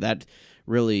together. That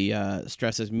really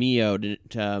stresses me out.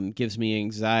 It gives me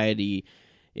anxiety.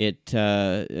 It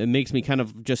makes me kind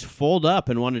of just fold up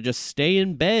and want to just stay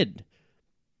in bed.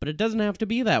 But it doesn't have to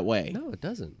be that way. No, it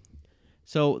doesn't.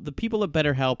 So the people at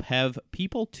BetterHelp have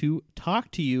people to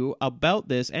talk to you about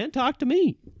this and talk to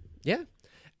me. Yeah.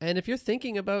 And if you're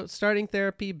thinking about starting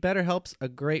therapy, BetterHelp's a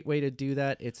great way to do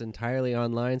that. It's entirely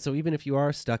online. So even if you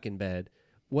are stuck in bed,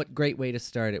 what great way to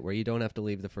start it where you don't have to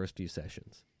leave the first few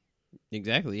sessions.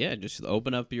 Exactly. Yeah. Just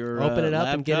open up your Open it up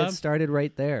laptop. And get it started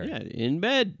right there. Yeah. In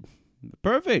bed.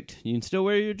 Perfect. You can still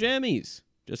wear your jammies,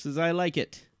 just as I like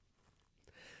it.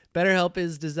 BetterHelp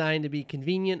is designed to be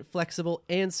convenient, flexible,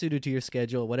 and suited to your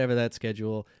schedule, whatever that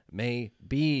schedule may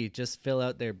be. Just fill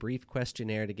out their brief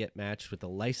questionnaire to get matched with a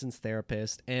licensed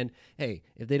therapist. And hey,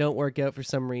 if they don't work out for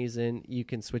some reason, you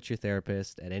can switch your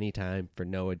therapist at any time for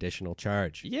no additional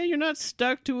charge. Yeah, you're not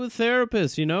stuck to a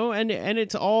therapist, and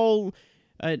it's all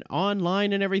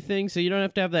online and everything, so you don't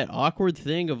have to have that awkward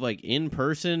thing of like in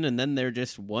person, and then they're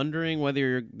just wondering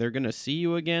whether they're going to see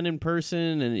you again in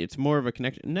person, and it's more of a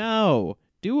connection. No.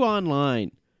 Do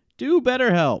online. Do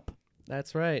BetterHelp.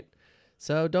 That's right.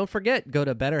 So don't forget, go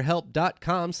to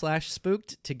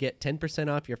betterhelp.com/spooked to get 10%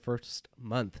 off your first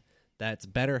month. That's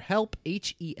BetterHelp,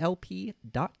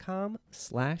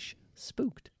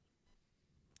 HELP.com/spooked.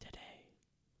 Today.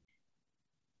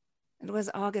 It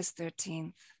was August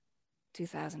 13th,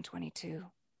 2022.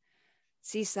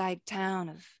 Seaside town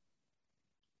of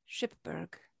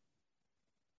Shipburg.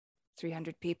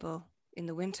 300 people in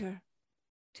the winter.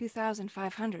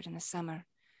 2,500 in the summer,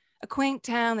 a quaint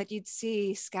town that you'd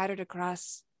see scattered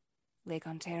across Lake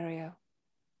Ontario,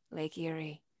 Lake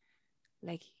Erie,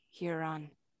 Lake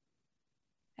Huron,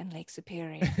 and Lake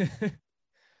Superior.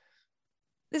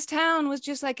 This town was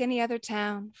just like any other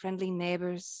town, friendly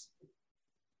neighbors,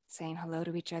 saying hello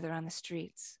to each other on the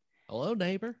streets. Hello,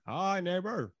 neighbor. Hi,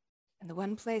 neighbor. And the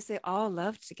one place they all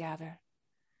loved to gather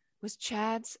was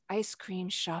Chad's Ice Cream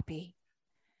Shoppy.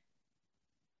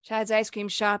 Chad's Ice Cream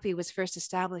Shoppy was first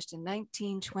established in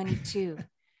 1922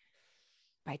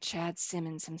 by Chad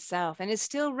Simmons himself and is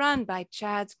still run by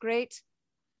Chad's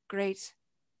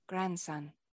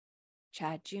great-great-grandson,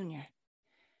 Chad Jr.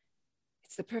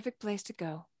 It's the perfect place to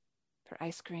go for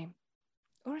ice cream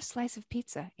or a slice of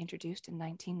pizza, introduced in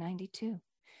 1992.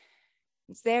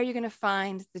 It's there you're going to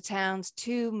find the town's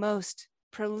two most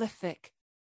prolific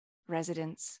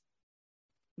residents,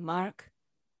 Mark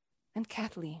and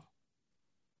Kathleen.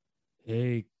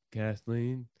 Hey,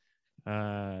 Kathleen.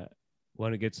 Want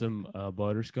to get some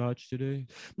butterscotch today?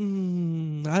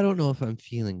 I don't know if I'm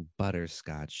feeling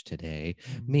butterscotch today.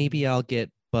 Maybe I'll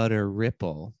get butter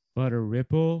ripple. Butter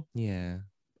ripple? Yeah.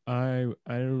 I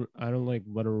don't like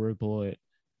butter ripple.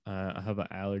 I have an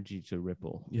allergy to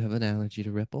ripple. You have an allergy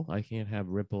to ripple? I can't have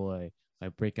ripple. I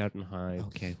break out in hives.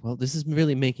 Okay. Well, this is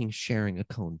really making sharing a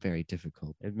cone very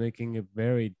difficult. It's making it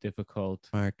very difficult.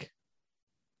 Mark.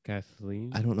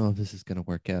 Kathleen? I don't know if this is going to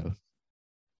work out.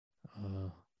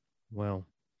 Well,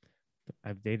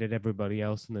 I've dated everybody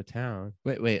else in the town.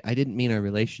 Wait. I didn't mean our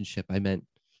relationship. I meant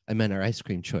our ice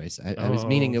cream choice. I was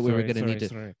meaning that we were going to need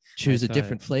to choose a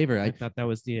different flavor. I thought that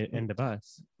was the end of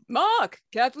us. Mark,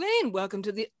 Kathleen, welcome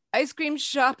to the Ice Cream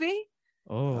Shoppy.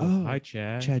 Oh, hi,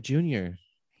 Chad. Chad Jr.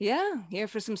 Yeah, here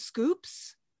for some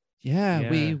scoops. Yeah.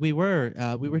 we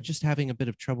were just having a bit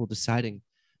of trouble deciding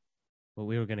what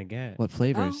we were going to get. What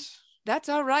flavors? Oh, that's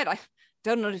all right. I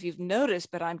don't know if you've noticed,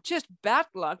 but I'm just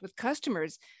backlogged with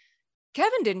customers.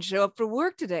 Kevin didn't show up for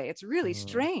work today. It's really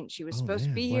strange. He was supposed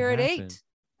to be here at 8.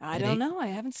 I don't know. I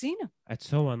haven't seen him. That's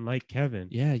so unlike Kevin.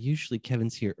 Yeah, usually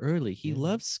Kevin's here early. He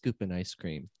loves scooping ice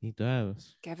cream. He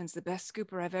does. Kevin's the best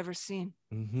scooper I've ever seen.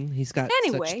 Mm-hmm. He's got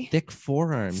such thick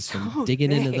forearms from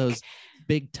digging into those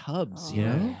big tubs, you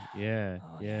know? Yeah.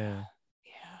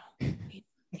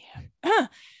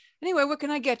 Anyway, what can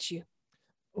I get you?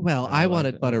 Well, I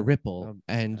wanted butter ripple,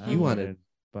 and you wanted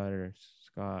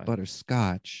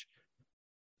butterscotch.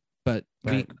 But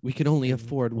we could only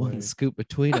afford one scoop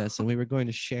between us, and we were going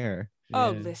to share. Oh,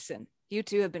 listen, you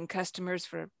two have been customers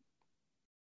for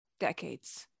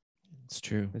decades. It's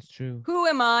true. It's true. Who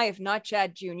am I, if not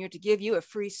Chad Jr., to give you a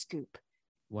free scoop?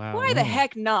 Wow. Why the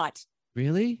heck not?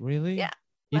 Really? Really? Yeah.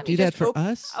 You do that for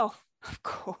us? Oh, of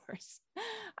course.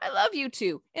 I love you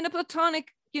two in a platonic,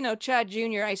 Chad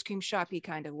Jr. Ice Cream Shoppy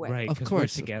kind of way. Right. Of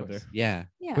course. Together. Yeah.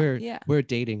 We're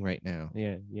dating right now.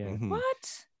 Yeah. Mm-hmm.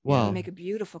 What? Well, you make a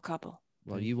beautiful couple.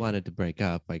 Well, you wanted to break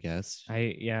up, I guess.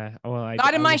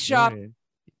 Not in my shop.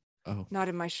 Oh. Not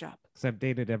in my shop. Because I've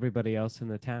dated everybody else in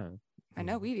the town. I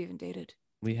know, we've even dated.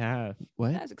 We have.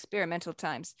 What? That was experimental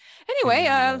times. Anyway,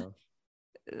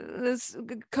 this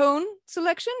cone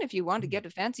selection. If you want to get a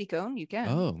fancy cone, you can.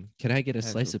 Oh, can I get a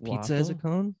slice of pizza as a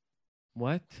cone?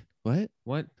 What? You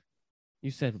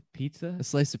said pizza? A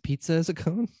slice of pizza as a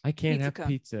cone? I can't have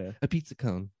pizza. A pizza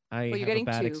cone. I have a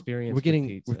bad experience. We're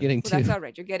getting two. That's all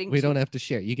right. You're getting we don't have to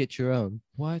share. You get your own.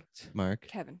 What? Mark?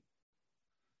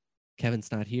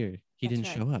 Kevin's not here. He didn't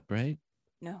show up, right?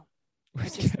 No.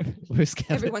 Where's Kevin?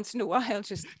 Every once in a while,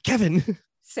 just Kevin.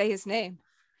 Say his name.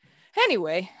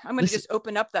 Anyway, I'm going to just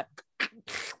open up that.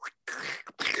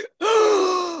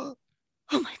 Oh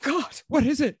my God. What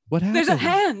is it? What happened? There's a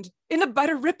hand in a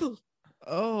butter ripple.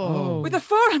 Oh. With a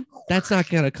forearm. That's not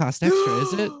going to cost extra,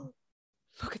 is it?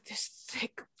 Look at this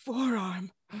thick,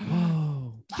 forearm.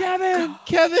 Whoa. Kevin!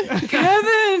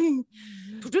 Kevin!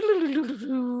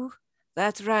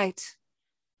 That's right.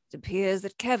 It appears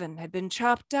that Kevin had been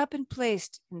chopped up and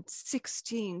placed in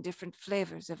 16 different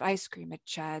flavors of ice cream at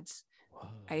Chad's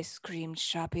Ice Cream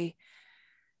Shoppy.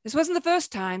 This wasn't the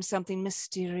first time something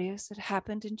mysterious had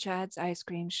happened in Chad's Ice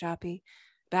Cream Shoppy.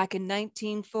 Back in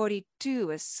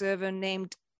 1942, a server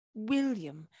named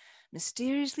William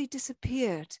mysteriously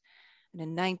disappeared. And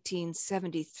in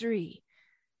 1973,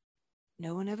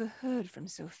 no one ever heard from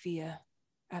Sophia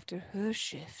after her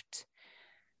shift.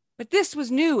 But this was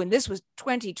new, and this was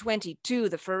 2022.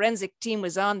 The forensic team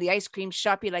was on the Ice Cream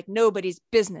Shoppy like nobody's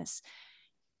business.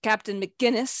 Captain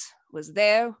McGinnis was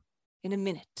there in a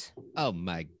minute. Oh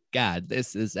my God,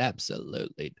 this is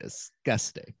absolutely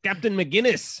disgusting. Captain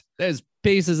McGinnis. There's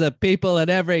pieces of people in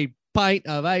every pint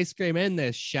of ice cream in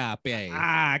this shop,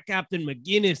 eh? Captain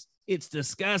McGinnis, it's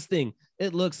disgusting.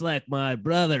 It looks like my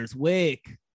brother's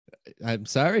wake. I'm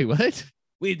sorry, what?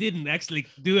 We didn't actually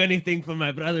do anything for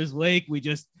my brother's wake.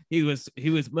 He was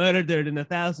murdered in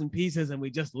 1,000 pieces, and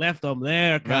we just left him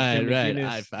there. Captain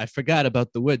Right. I forgot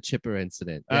about the wood chipper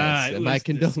incident. Yes, my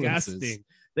condolences. Disgusting.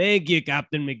 Thank you,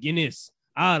 Captain McGinnis.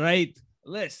 All right,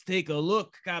 let's take a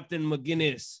look, Captain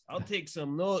McGinnis. I'll take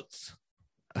some notes.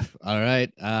 All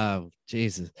right.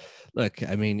 Jesus. Look,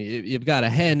 I mean, you've got a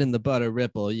hen in the butter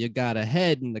ripple. You got a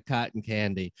head in the cotton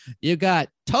candy. You got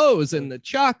toes in the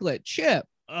chocolate chip.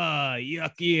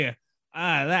 Yucky.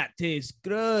 That tastes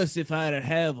gross. If I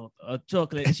have a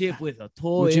chocolate chip with a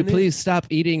toe Would you in it. please stop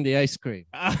eating the ice cream?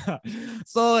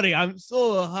 Sorry, I'm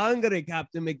so hungry,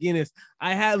 Captain McGinnis.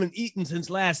 I haven't eaten since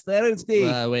last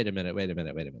Thursday. Wait a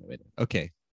minute.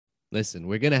 Okay. Listen,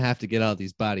 we're going to have to get all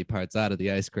these body parts out of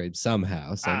the ice cream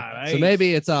somehow. So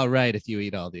maybe it's all right if you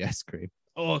eat all the ice cream.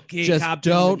 Okay, just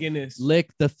Captain don't McGinnis.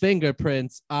 lick the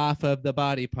fingerprints off of the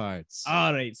body parts.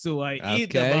 All right, so I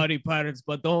eat the body parts,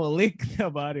 but don't lick the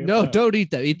body parts. No, don't eat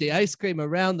that. Eat the ice cream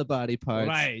around the body parts.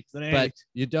 Right. But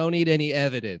you don't eat any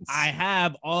evidence. I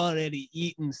have already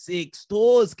eaten 6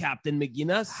 toes, Captain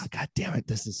McGinnis. Oh, God damn it.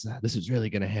 This is really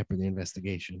going to hamper the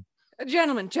investigation.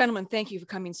 Gentlemen, thank you for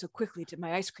coming so quickly to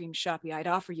my ice cream shoppy. I'd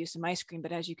offer you some ice cream,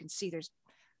 but as you can see, there's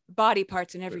body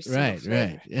parts in every single flavor.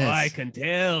 Right. Yes. I can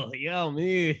tell. Yeah,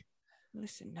 me.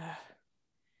 Listen,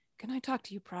 can I talk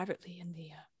to you privately in the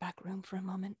back room for a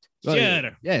moment? Well,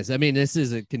 sure. Yes, I mean, this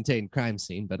is a contained crime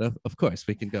scene, but of course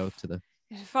we can go to the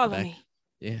Follow me.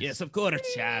 Yes, of course,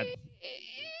 Chad.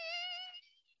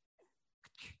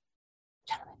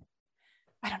 Gentlemen,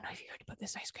 I don't know if you heard about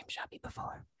this ice cream shoppy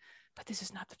before, but this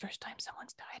is not the first time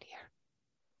someone's died here.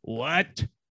 What?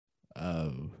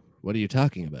 What are you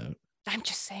talking about? I'm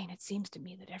just saying, it seems to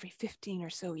me that every 15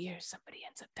 or so years, somebody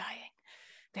ends up dying.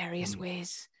 Various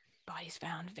ways, bodies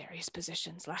found, various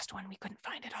positions. Last one, we couldn't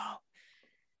find it all.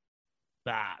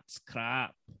 That's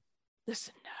crap.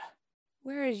 Listen,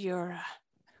 where is your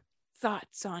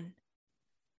thoughts on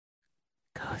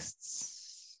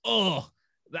ghosts? Oh,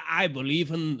 I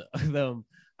believe in them.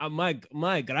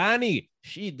 My granny,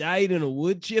 she died in a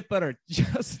wood chipper,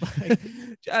 just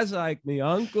like my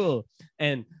uncle,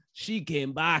 and she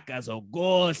came back as a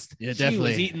ghost. Yeah, she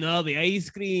definitely was eating all the ice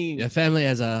cream. Your family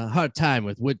has a hard time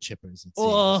with wood chippers.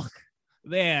 Oh,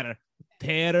 they're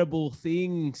terrible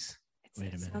things.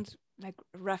 Wait a minute. Sounds like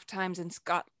rough times in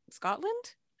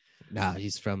Scotland. No,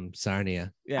 he's from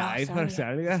Sarnia. Yeah, I've heard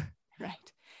Sarnia.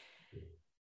 Right.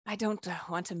 I don't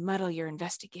want to muddle your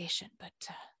investigation, but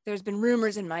there's been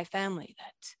rumors in my family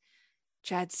that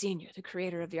Chad Sr., the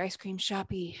creator of the ice cream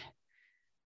shoppy,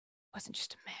 wasn't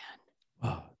just a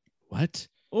man. Oh, what?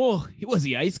 Oh, was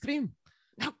he ice cream?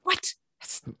 No, what?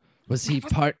 Was he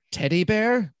part teddy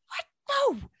bear?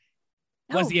 What?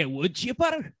 No. Was he a wood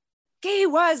chipper? He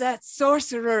was a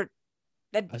sorcerer,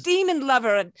 a demon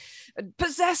lover, a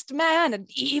possessed man, an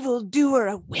evil doer,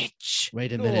 a witch.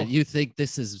 Wait a minute. You think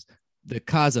this is the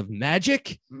cause of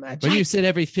magic? Magic? When you said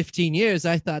every 15 years,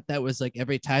 I thought that was like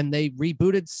every time they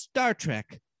rebooted Star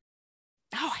Trek.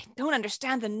 Oh, I don't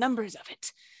understand the numbers of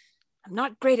it. I'm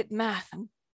not great at math. I'm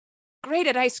great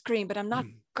at ice cream, but I'm not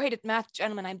great at math,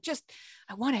 gentlemen. I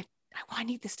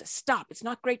need this to stop. It's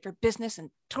not great for business,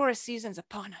 and tourist season's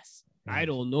upon us. I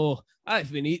don't know.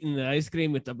 I've been eating the ice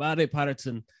cream with the body parts,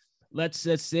 and let's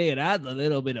just say it adds a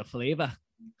little bit of flavor.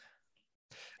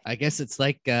 I guess it's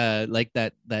like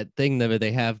that thing that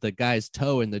they have the guy's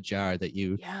toe in the jar that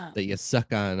you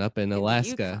suck on up in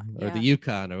Alaska or the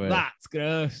Yukon or whatever. That's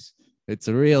gross. It's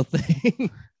a real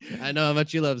thing. I know how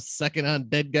much you love sucking on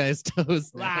dead guys'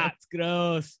 toes. That's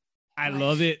gross. I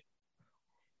love it.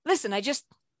 Listen, if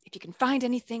you can find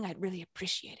anything, I'd really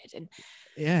appreciate it. And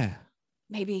yeah,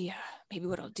 maybe maybe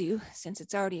what I'll do, since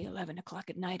it's already 11 o'clock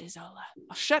at night, is I'll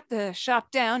shut the shop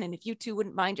down, and if you two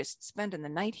wouldn't mind just spending the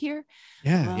night here,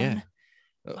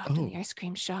 locked in the ice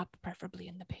cream shop, preferably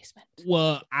in the basement.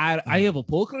 Well, I have a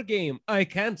poker game. I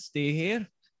can't stay here.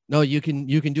 No, you can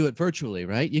do it virtually,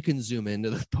 right? You can zoom into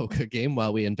the poker game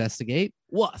while we investigate.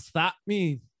 What's that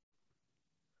mean?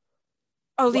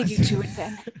 I'll leave you to it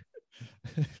then.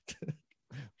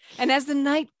 And as the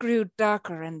night grew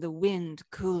darker and the wind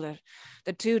cooler,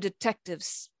 the two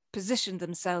detectives positioned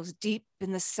themselves deep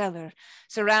in the cellar,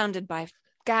 surrounded by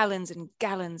gallons and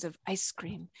gallons of ice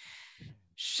cream,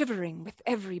 shivering with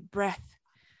every breath.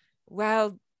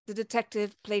 While the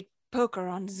detective played poker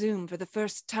on Zoom for the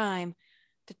first time,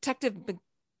 Detective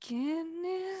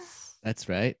McGinnis? That's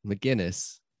right,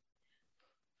 McGinnis.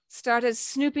 Started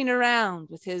snooping around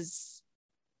with his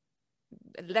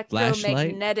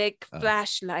electromagnetic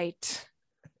flashlight.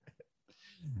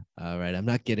 All right, I'm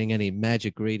not getting any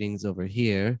magic readings over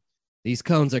here. These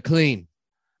cones are clean.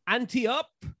 Ante up.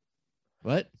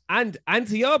 What? And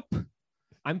ante up.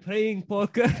 I'm playing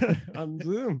poker on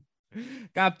Zoom.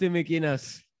 Captain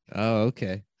McGinnis. Oh,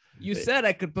 okay. You said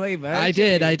I could play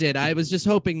magic. I did. I was just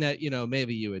hoping that,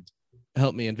 maybe you would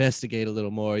help me investigate a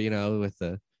little more, with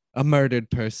a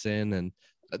murdered person and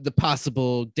the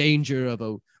possible danger of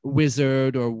a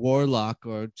wizard or warlock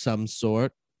or some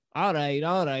sort. All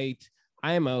right.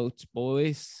 I'm out,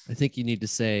 boys. I think you need to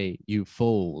say you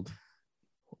fold.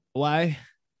 Why?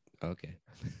 Okay.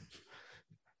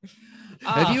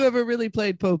 Have you ever really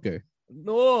played poker?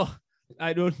 No,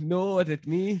 I don't know what it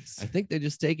means. I think they're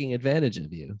just taking advantage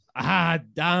of you.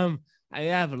 Damn. I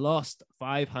have lost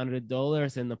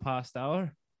 $500 in the past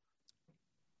hour.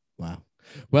 Wow.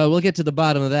 Well, we'll get to the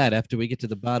bottom of that after we get to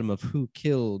the bottom of who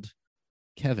killed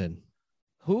Kevin.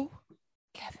 Who?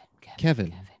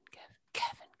 Kevin.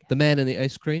 The man in the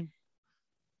ice cream.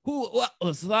 Who? What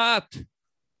was that?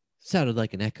 Sounded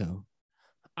like an echo.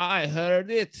 I heard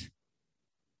it.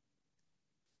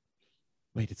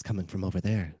 Wait, it's coming from over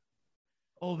there.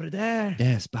 Over there?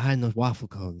 Yes, behind those waffle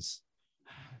cones.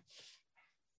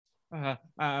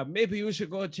 Maybe you should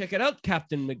go check it out,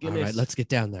 Captain McGinnis. All right, let's get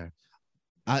down there.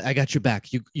 I got your back.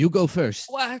 You go first.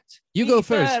 What? You go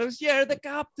first. You're the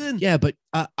captain. Yeah, but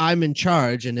I'm in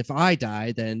charge, and if I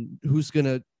die, then who's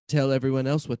gonna tell everyone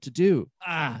else what to do?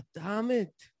 Damn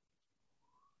it.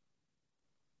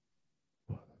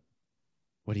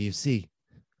 What do you see?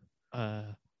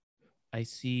 I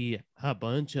see a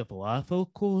bunch of waffle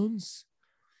cones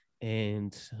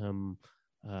and some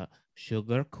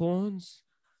sugar cones,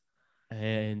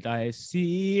 and I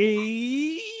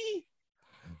see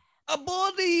a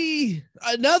body.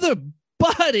 Another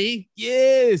body?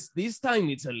 Yes, this time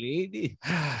it's a lady.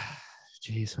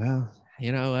 Jeez, well,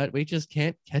 you know what? We just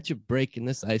can't catch a break in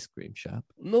this ice cream shop.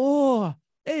 No,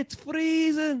 it's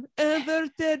freezing and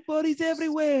there's dead bodies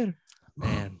everywhere.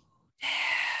 Man.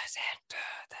 Yes, enter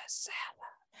the cellar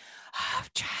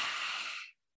of Chad.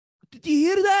 Did you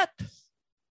hear that?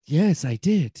 Yes, I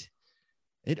did.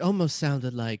 It almost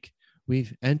sounded like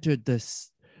we've entered the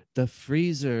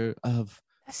freezer of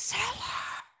the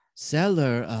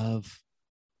cellar of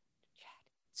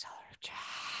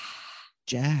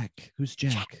Jack. Who's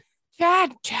Jack?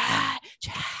 Chad.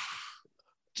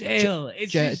 Jail.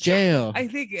 Jail. I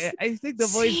think the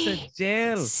voice said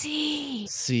jail.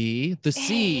 Sea. The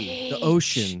sea. The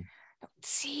ocean.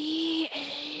 CHAD.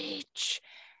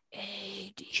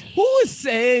 Who is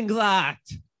saying that?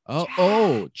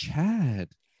 Oh, Chad.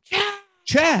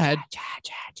 Chad.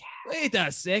 Wait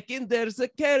a second. There's a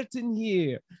curtain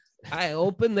here. I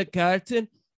open the curtain.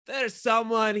 There's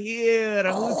someone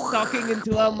here who's talking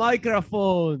into a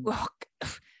microphone. I'm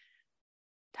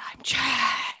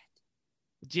Chad.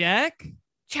 Jack?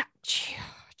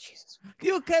 Jesus.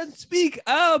 You can speak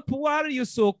up. Why are you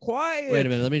so quiet? Wait a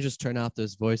minute. Let me just turn off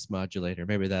this voice modulator.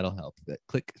 Maybe that'll help.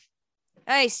 Click.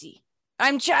 I see.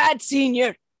 I'm Chad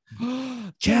Senior.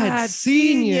 Chad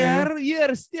Senior?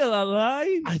 You're still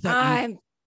alive? I thought you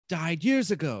died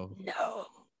years ago. No.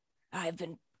 I've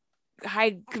been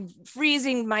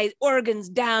freezing my organs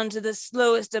down to the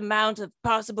slowest amount of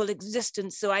possible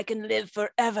existence so I can live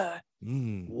forever.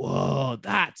 Whoa,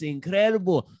 that's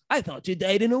incredible. I thought you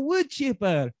died in a wood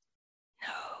chipper.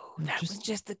 No, that was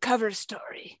just the cover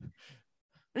story.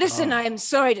 Listen, I am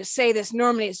sorry to say this.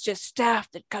 Normally it's just staff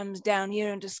that comes down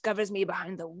here and discovers me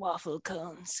behind the waffle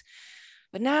cones.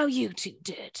 But now you two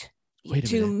did. You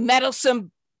two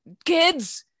meddlesome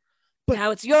kids. But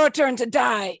now it's your turn to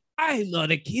die. I'm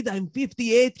not a kid. I'm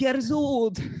 58 years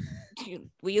old.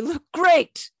 Well, you look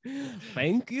great.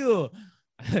 Thank you.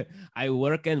 I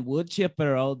work in wood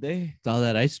chipper all day. It's all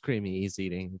that ice cream he's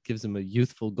eating. It gives him a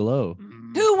youthful glow.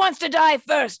 Who wants to die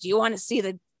first? Do you want to see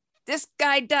this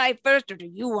guy die first, or do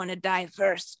you want to die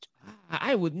first?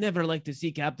 I would never like to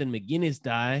see Captain McGinnis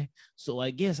die, so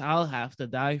I guess I'll have to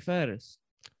die first.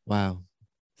 Wow.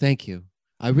 Thank you.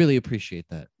 I really appreciate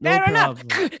that. No Fair problem.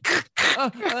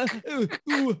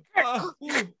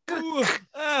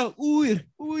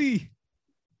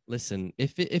 Listen,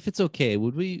 if it's okay,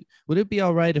 would it be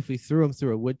all right if we threw him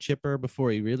through a wood chipper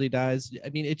before he really dies? I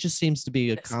mean, it just seems to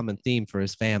be a common theme for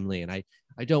his family, and I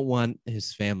don't want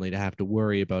his family to have to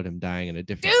worry about him dying in a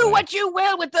different way. Do what you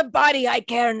will with the body. I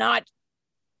care not.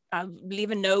 I'll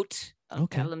leave a note. I'll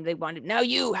tell them they want it. Now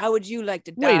how would you like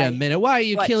to die? Wait a minute. Why are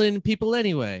you killing people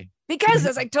anyway? Because,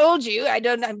 as I told you,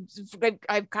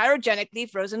 I've cryogenically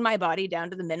frozen my body down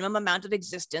to the minimum amount of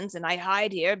existence, and I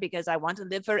hide here because I want to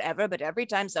live forever. But every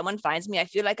time someone finds me, I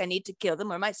feel like I need to kill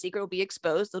them, or my secret will be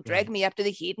exposed. They'll drag me up to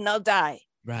the heat, and I'll die.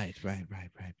 Right.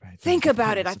 Think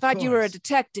about it. I thought you were a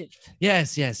detective.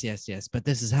 Yes. But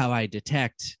this is how I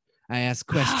detect. I ask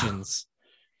questions.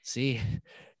 See,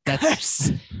 that's.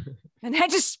 And I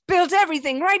just spilled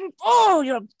everything right. Oh,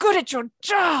 you're good at your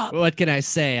job. What can I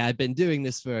say? I've been doing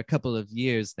this for a couple of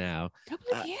years now.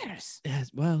 Couple of years?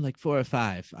 Well, like 4 or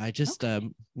 5. I just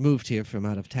moved here from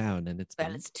out of town, and it's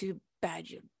too bad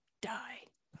you die.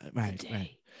 Right.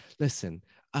 Listen,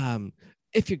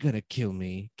 if you're gonna kill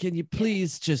me, can you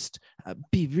please just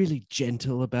be really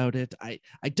gentle about it?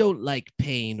 I don't like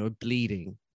pain or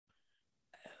bleeding.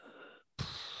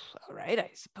 All right, I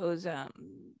suppose.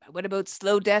 What about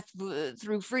slow death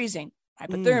through freezing?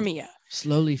 Hypothermia.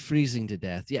 Slowly freezing to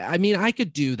death. Yeah, I mean, I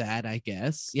could do that, I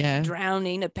guess. Yeah.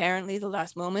 Drowning, apparently, the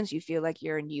last moments you feel like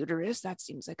you're in uterus. That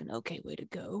seems like an okay way to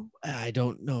go. I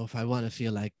don't know if I want to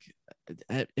feel like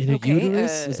in a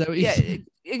uterus. Is that what you said?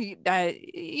 Do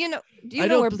you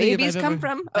know where babies come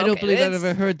from? I don't believe I've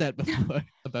ever heard that before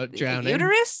about drowning.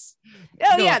 Uterus?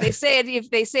 Oh, no. Yeah, they say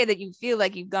that you feel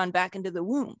like you've gone back into the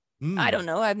womb. I don't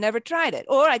know. I've never tried it.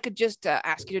 Or I could just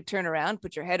ask you to turn around,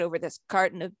 put your head over this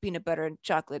carton of peanut butter and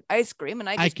chocolate ice cream, and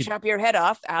I could chop your head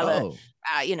off, and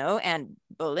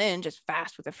Boleyn, just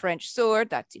fast with a French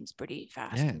sword. That seems pretty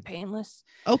fast and painless.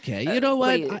 Okay, you know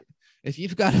what? If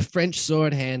you've got a French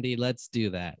sword handy, let's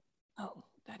do that. Oh,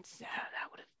 that's that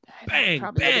would have. Bang,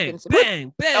 bang,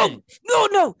 bang, bang.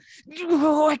 No.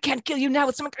 Oh, I can't kill you now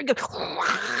with someone. Don't tell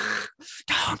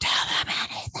them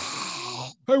anything.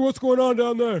 Hey, what's going on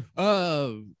down there?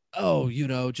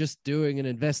 Just doing an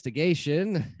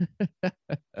investigation.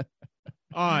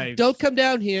 I don't come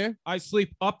down here. I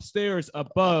sleep upstairs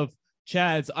above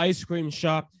Chad's ice cream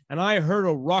shop, and I heard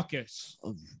a ruckus.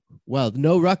 Well,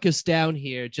 no ruckus down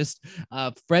here. Just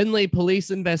a friendly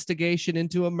police investigation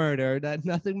into a murder.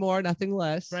 Nothing more, nothing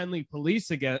less. Friendly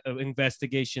police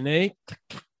investigation, eh?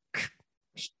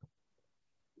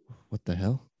 What the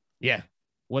hell? Yeah.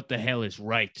 What the hell is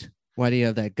right? Why do you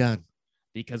have that gun?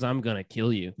 Because I'm going to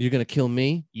kill you. You're going to kill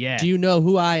me? Yeah. Do you know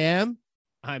who I am?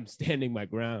 I'm standing my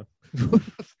ground.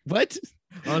 What?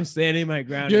 I'm standing my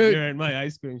ground. You're in my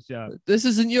ice cream shop. This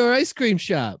isn't your ice cream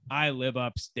shop. I live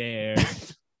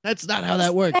upstairs. That's not how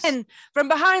that works. Then, from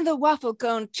behind the waffle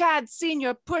cone, Chad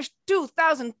Sr. pushed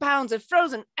 2,000 pounds of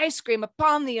frozen ice cream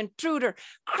upon the intruder,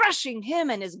 crushing him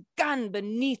and his gun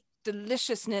beneath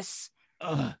deliciousness.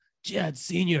 Chad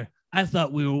Sr., I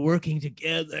thought we were working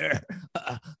together.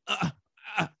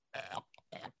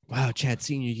 Wow, Chad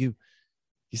Sr., you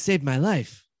saved my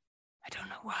life. I don't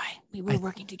know why. We were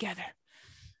working together.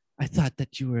 I thought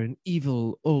that you were an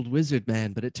evil old wizard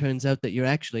man, but it turns out that you're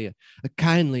actually a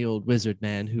kindly old wizard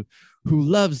man who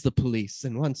loves the police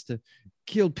and wants to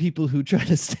kill people who try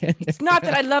to stand. It's not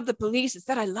that I love the police. It's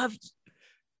that I love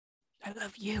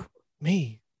you.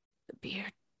 Me? The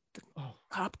beard, the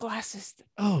cop glasses,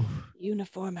 the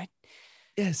uniform.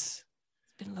 Yes.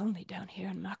 It's been lonely down here.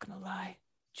 I'm not going to lie.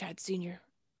 Chad Sr.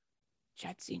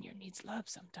 needs love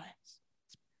sometimes.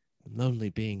 It's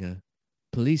lonely being a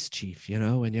police chief,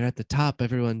 when you're at the top,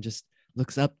 everyone just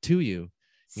looks up to you.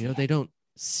 They don't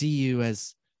see you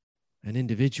as an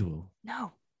individual.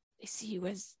 No, they see you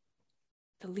as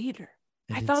the leader.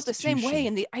 I felt the same way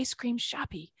in the ice cream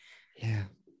shoppy. Yeah.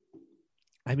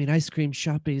 I mean, ice cream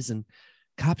shoppies and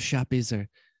cop shoppies are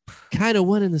kind of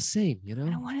one and the same,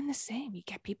 Kind of one and the same. You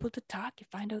get people to talk, you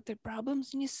find out their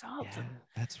problems, and you solve them.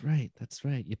 That's right.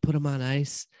 You put them on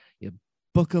ice, you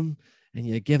book them, and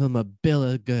you give them a bill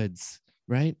of goods.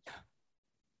 Right?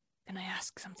 Can I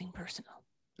ask something personal?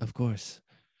 Of course.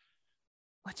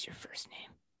 What's your first name?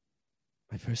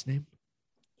 My first name?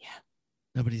 Yeah.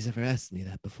 Nobody's ever asked me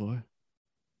that before.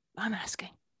 I'm asking.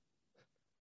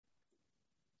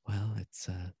 Well, it's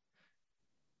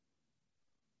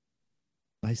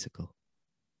Bicycle.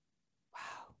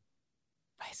 Wow.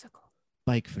 Bicycle.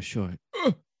 Bike for short.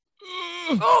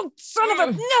 Oh, son of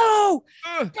a no!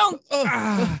 Don't.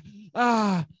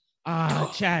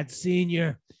 Chad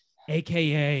Sr.,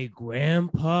 aka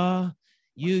Grandpa,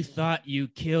 you thought you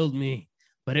killed me,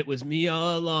 but it was me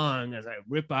all along as I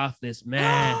rip off this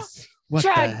mask. What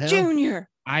Chad the hell? Jr.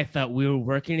 I thought we were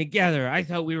working together. I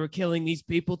thought we were killing these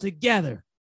people together.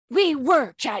 We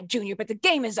were, Chad Jr., but the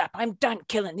game is up. I'm done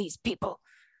killing these people.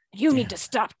 You need to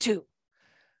stop too.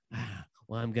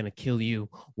 Well, I'm going to kill you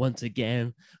once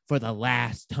again for the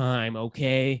last time,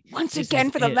 okay? Once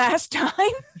again for the last time?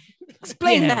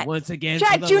 Explain that. Once again.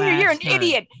 Chad Jr., you're an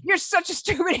idiot. You're such a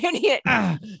stupid idiot.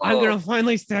 I'm going to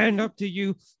finally stand up to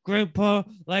you, Grandpa,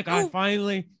 like I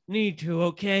finally need to,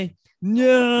 okay?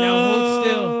 No. Now hold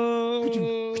still.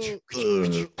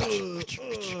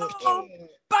 Oh,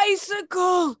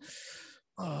 bicycle.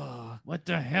 What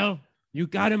the hell? You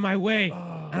got in my way,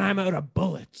 and I'm out of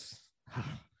bullets.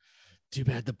 Too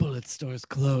bad the bullet store's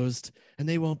closed, and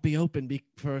they won't be open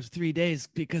for 3 days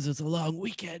because it's a long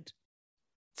weekend.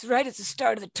 That's right. It's the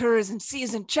start of the tourism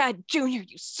season. Chad Jr.,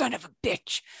 you son of a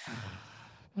bitch.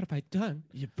 What have I done?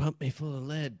 You pumped me full of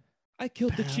lead. I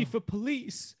killed the chief of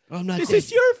police. Oh, I'm not this dead.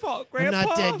 Is your fault, Grandpa. I'm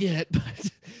not dead yet,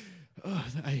 but...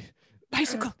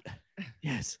 Bicycle.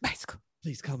 Yes. Bicycle.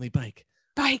 Please call me Bike.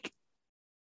 Bike.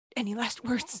 Any last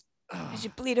words as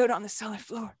you bleed out on the cellar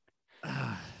floor?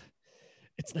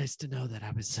 It's nice to know that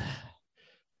I was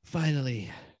finally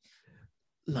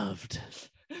loved.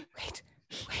 Wait.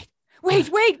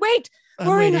 I'm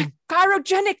We're in waiting. a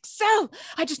cryogenic cell.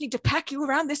 I just need to pack you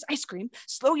around this ice cream,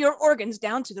 slow your organs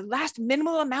down to the last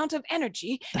minimal amount of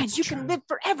energy, and you can live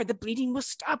forever. The bleeding will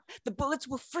stop, the bullets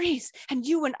will freeze, and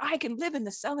you and I can live in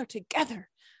the cellar together.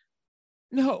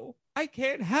 No, I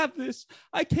can't have this.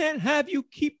 I can't have you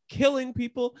keep killing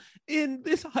people in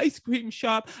this ice cream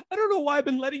shop. I don't know why I've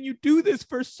been letting you do this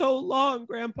for so long,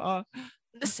 Grandpa.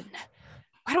 Listen,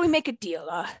 why don't we make a deal?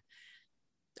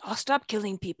 I'll stop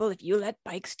killing people if you let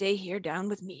Bike stay here down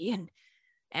with me,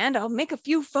 and I'll make a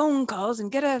few phone calls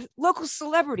and get a local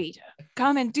celebrity to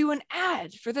come and do an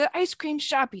ad for the ice cream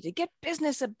shoppy to get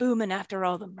business a-booming after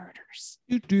all the murders.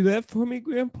 You do that for me,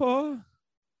 Grandpa?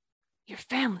 Your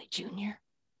family, Junior.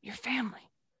 Your family.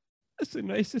 That's the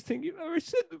nicest thing you've ever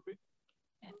said to me.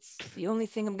 It's the only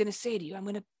thing I'm going to say to you. I'm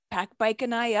going to pack Bike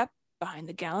and I up behind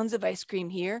the gallons of ice cream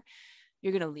here.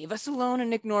 You're going to leave us alone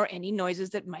and ignore any noises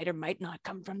that might or might not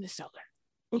come from the cellar.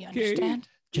 You understand?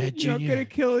 Chad Jr. You're not going to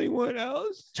kill anyone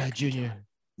else? Chad Jr.,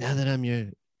 now that I'm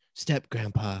your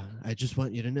step-grandpa, I just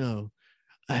want you to know,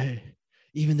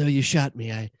 even though you shot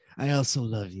me, I also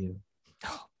love you.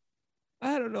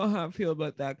 I don't know how I feel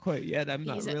about that quite yet.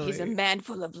 He's a man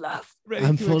full of love.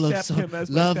 I'm full of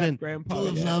love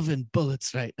and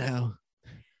bullets right now.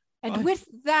 And with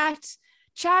that,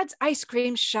 Chad's ice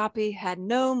cream shoppy had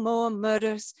no more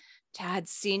murders. Chad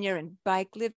Sr. and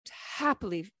Bike lived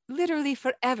happily, literally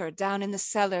forever, down in the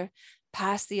cellar,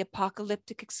 past the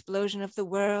apocalyptic explosion of the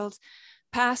world,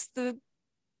 past the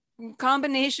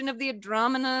combination of the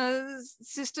Andromeda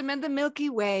system and the Milky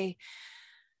Way.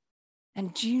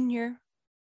 And Junior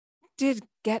did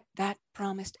get that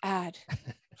promised ad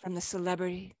from the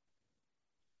celebrity.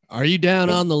 Are you down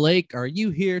on the lake? Are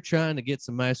you here trying to get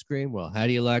some ice cream? Well, how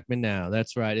do you like me now?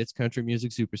 That's right. It's country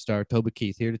music superstar Toby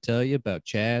Keith here to tell you about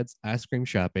Chad's Ice Cream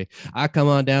Shoppy. I come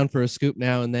on down for a scoop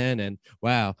now and then, and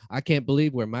wow, I can't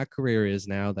believe where my career is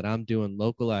now that I'm doing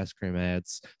local ice cream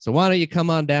ads. So why don't you come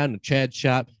on down to Chad's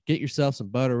shop, get yourself some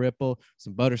butter ripple,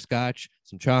 some butterscotch,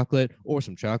 some chocolate, or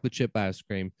some chocolate chip ice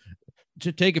cream.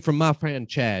 To take it from my friend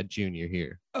Chad Jr.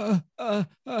 here.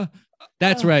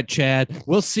 That's right, Chad.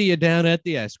 We'll see you down at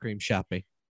the ice cream shoppy.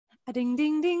 A ding,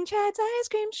 ding, ding, Chad's ice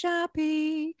cream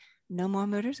shoppy. No more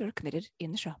murders are committed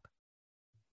in the shop.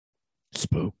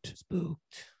 Spooked.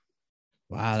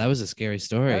 Wow, that was a scary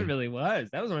story. That really was.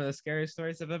 That was one of the scariest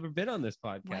stories I've ever been on this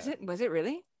podcast. Was it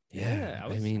really? Yeah,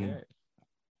 I mean,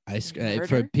 scared.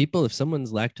 For people, if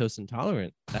someone's lactose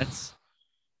intolerant, that's...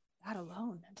 That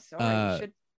alone. I'm sorry. You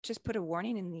should just put a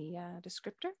warning in the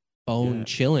descriptor. Bone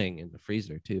chilling in the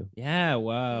freezer too. Yeah,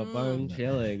 wow, bone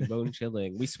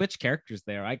chilling. We switched characters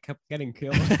there. I kept getting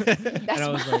killed. And I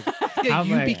was like,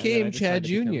 you became Chad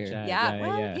Jr.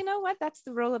 Yeah, you know what? That's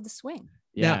the role of the swing.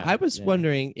 Yeah, now, I was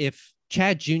wondering if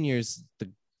Chad Jr.'s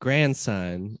the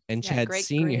grandson and Chad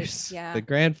Sr.'s the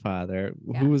grandfather.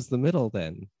 Who was the middle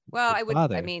then? Well,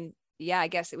 I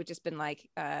guess it would just been like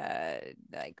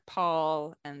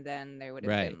Paul, and then there would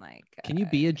have been like. Can you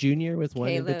be a junior with one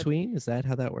Caleb. in between? Is that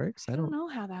how that works? I don't know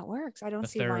how that works. I don't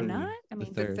see why not. I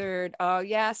mean, the third. Oh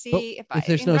yeah. See, if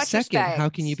there's no second, how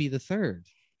can you be the third?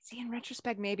 See, in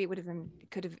retrospect, maybe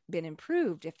could have been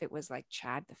improved if it was like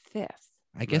Chad V.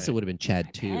 I guess it would have been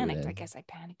Chad too. I guess I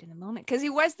panicked in the moment because he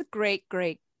was the great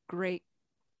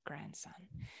grandson.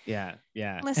 Yeah.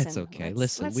 Listen, it's okay.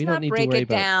 Let's we don't need to worry break it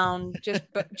about down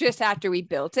just after we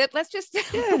built it. Let's just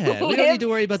we don't need to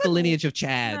worry about the lineage of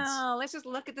Chads. No, let's just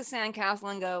look at the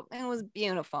sandcastle and go, it was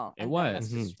beautiful. It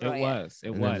was.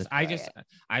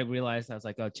 I realized I was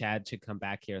like, oh, Chad should come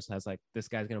back here. So I was like, this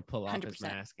guy's gonna pull off 100%. His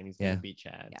mask and he's gonna be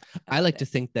Chad. Yeah, I like to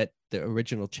think that the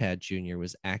original Chad Jr.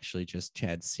 was actually just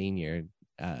Chad Sr.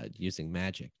 Using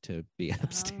magic to be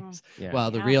upstairs, while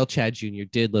the real Chad Jr.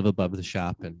 did live above the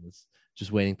shop and was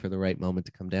just waiting for the right moment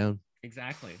to come down.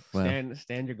 Exactly. Well,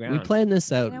 stand your ground. We planned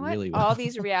this out really well. All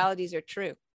these realities are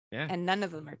true. Yeah. And none of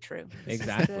them are true.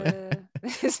 Exactly.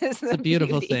 This is the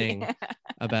beautiful thing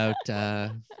about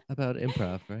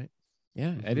improv, right?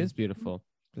 Yeah, it is beautiful.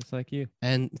 Just like you.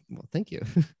 And well, thank you.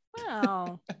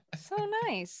 Wow, so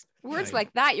nice. Words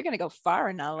like that, you're gonna go far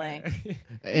in LA.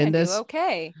 And that's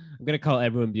okay. I'm gonna call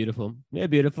everyone beautiful. Yeah,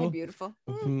 beautiful. Hey, beautiful.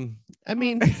 Mm-hmm. I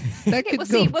mean, that could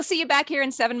we'll see you back here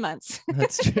in 7 months.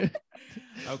 That's true.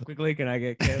 How quickly can I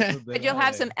get canceled? But you'll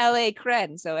have some LA cred,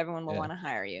 and so everyone will want to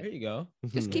hire you. There you go.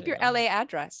 Just keep your LA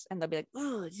address, and they'll be like,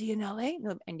 "Oh, is he in LA?"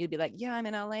 And you'll be like, "Yeah, I'm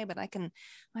in LA, but I can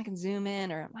zoom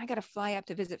in, or I got to fly up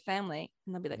to visit family."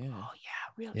 And they'll be like, "Oh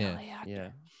yeah, real LA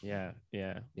actor." Yeah.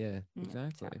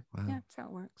 Exactly. Wow. Yeah, that's how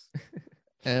it works.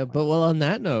 But well, on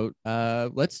that note,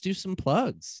 let's do some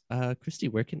plugs. Christy,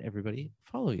 where can everybody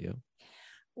follow you?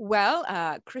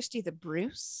 Well, Christy the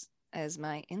Bruce as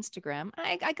my Instagram.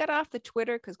 I got off the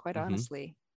Twitter because quite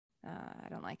honestly, I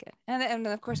don't like it. And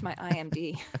of course my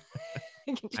IMD.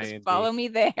 You can just follow me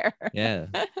there. Yeah.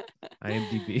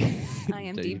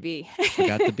 IMDb.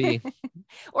 Forgot the B.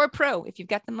 Or pro if you've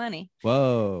got the money.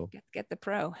 Whoa. Get the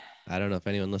pro. I don't know if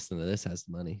anyone listening to this has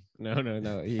the money. No.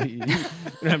 You don't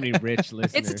have any rich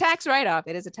listeners. It's a tax write-off.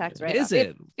 It is a tax write-off. Is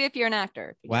it? If you're an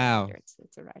actor. Wow.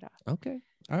 It's a write-off. Okay.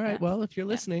 All right. Yeah. Well, if you're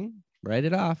listening, write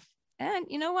it off. And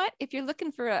you know what? If you're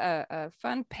looking for a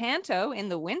fun panto in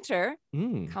the winter,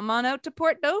 come on out to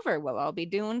Port Dover. We'll all be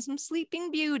doing some Sleeping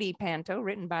Beauty panto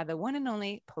written by the one and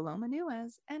only Paloma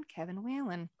Nuez and Kevin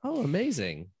Whalen. Oh,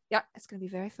 amazing. Yeah, it's going to be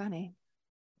very funny.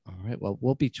 All right. Well,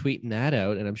 we'll be tweeting that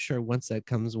out. And I'm sure once that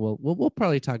comes, we'll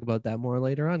probably talk about that more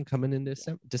later on coming in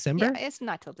December. Yeah, it's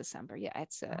not till December. Yeah,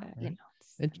 it's, right.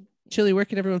 And Chili, where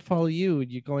can everyone follow you?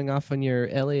 You're going off on your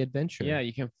LA adventure. Yeah,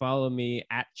 you can follow me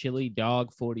at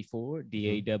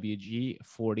ChiliDawg44, DAWG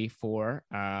 44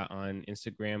 on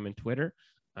Instagram and Twitter.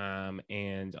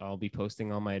 And I'll be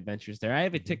posting all my adventures there. I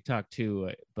have a TikTok too,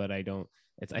 but I don't.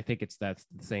 I think that's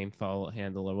the same follow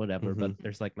handle or whatever, but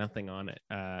there's like nothing on it.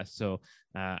 So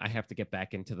I have to get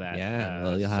back into that. Yeah,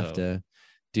 well, you'll have to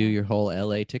do your whole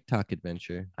LA TikTok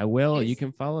adventure. I will. You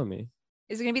can follow me.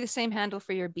 Is it going to be the same handle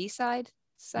for your B-side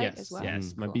site as well?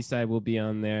 Yes, my B-side will be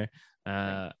on there.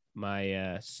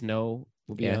 My Snow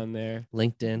will be on there.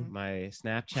 LinkedIn. My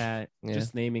Snapchat.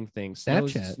 Just naming things.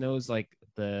 Snapchat. Snow's like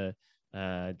the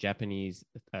Japanese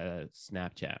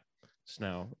Snapchat.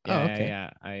 Snow. I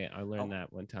learned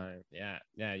that one time. Yeah.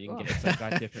 You can get it's like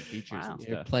got different features and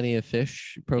stuff. Plenty of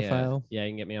Fish profile. Yeah,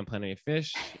 you can get me on Plenty of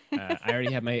Fish. I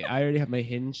already have my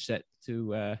Hinge set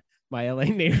to my LA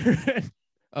neighborhood.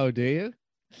 Oh, do you?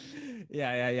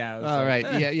 Yeah. All right.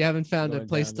 Yeah, you haven't found a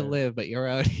place to live, but you're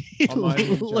out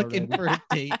looking for a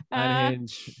date on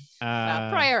Hinge.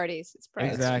 Priorities. It's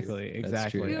priorities.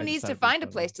 Exactly. Who needs to find a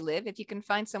place to live if you can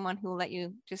find someone who will let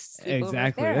you just sleep over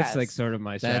at their That's house? like sort of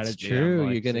my strategy. That's true.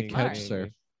 Like, you're gonna couch surf.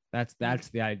 That's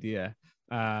the idea.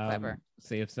 Clever.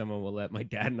 See if someone will let my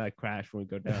dad and I crash when we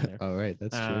go down there. Oh, right.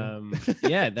 That's true.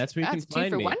 Yeah, that's where you can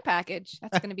find me. 2 for 1 package.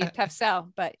 That's going to be a tough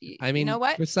sell, but I mean, you know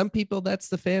what? For some people, that's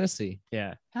the fantasy.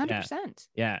 Yeah. 100%.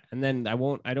 Yeah. And then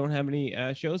I don't have any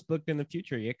shows booked in the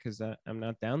future yet because I'm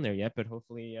not down there yet, but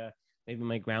hopefully maybe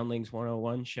my Groundlings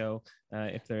 101 show,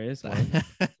 if there is one.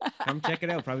 Come check it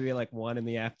out. Probably be like 1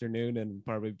 PM and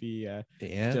probably be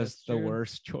just the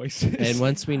worst choices. And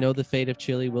once we know the fate of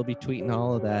Chili, we'll be tweeting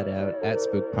all of that out at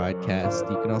Spook Podcast.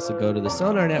 You can also go to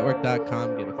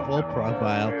thesonarnetwork.com, get a full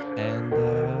profile, and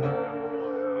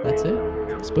that's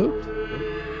it. Spooked.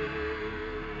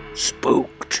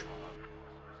 Spooked.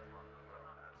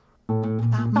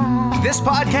 This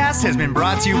podcast has been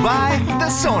brought to you by the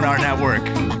Sonar Network.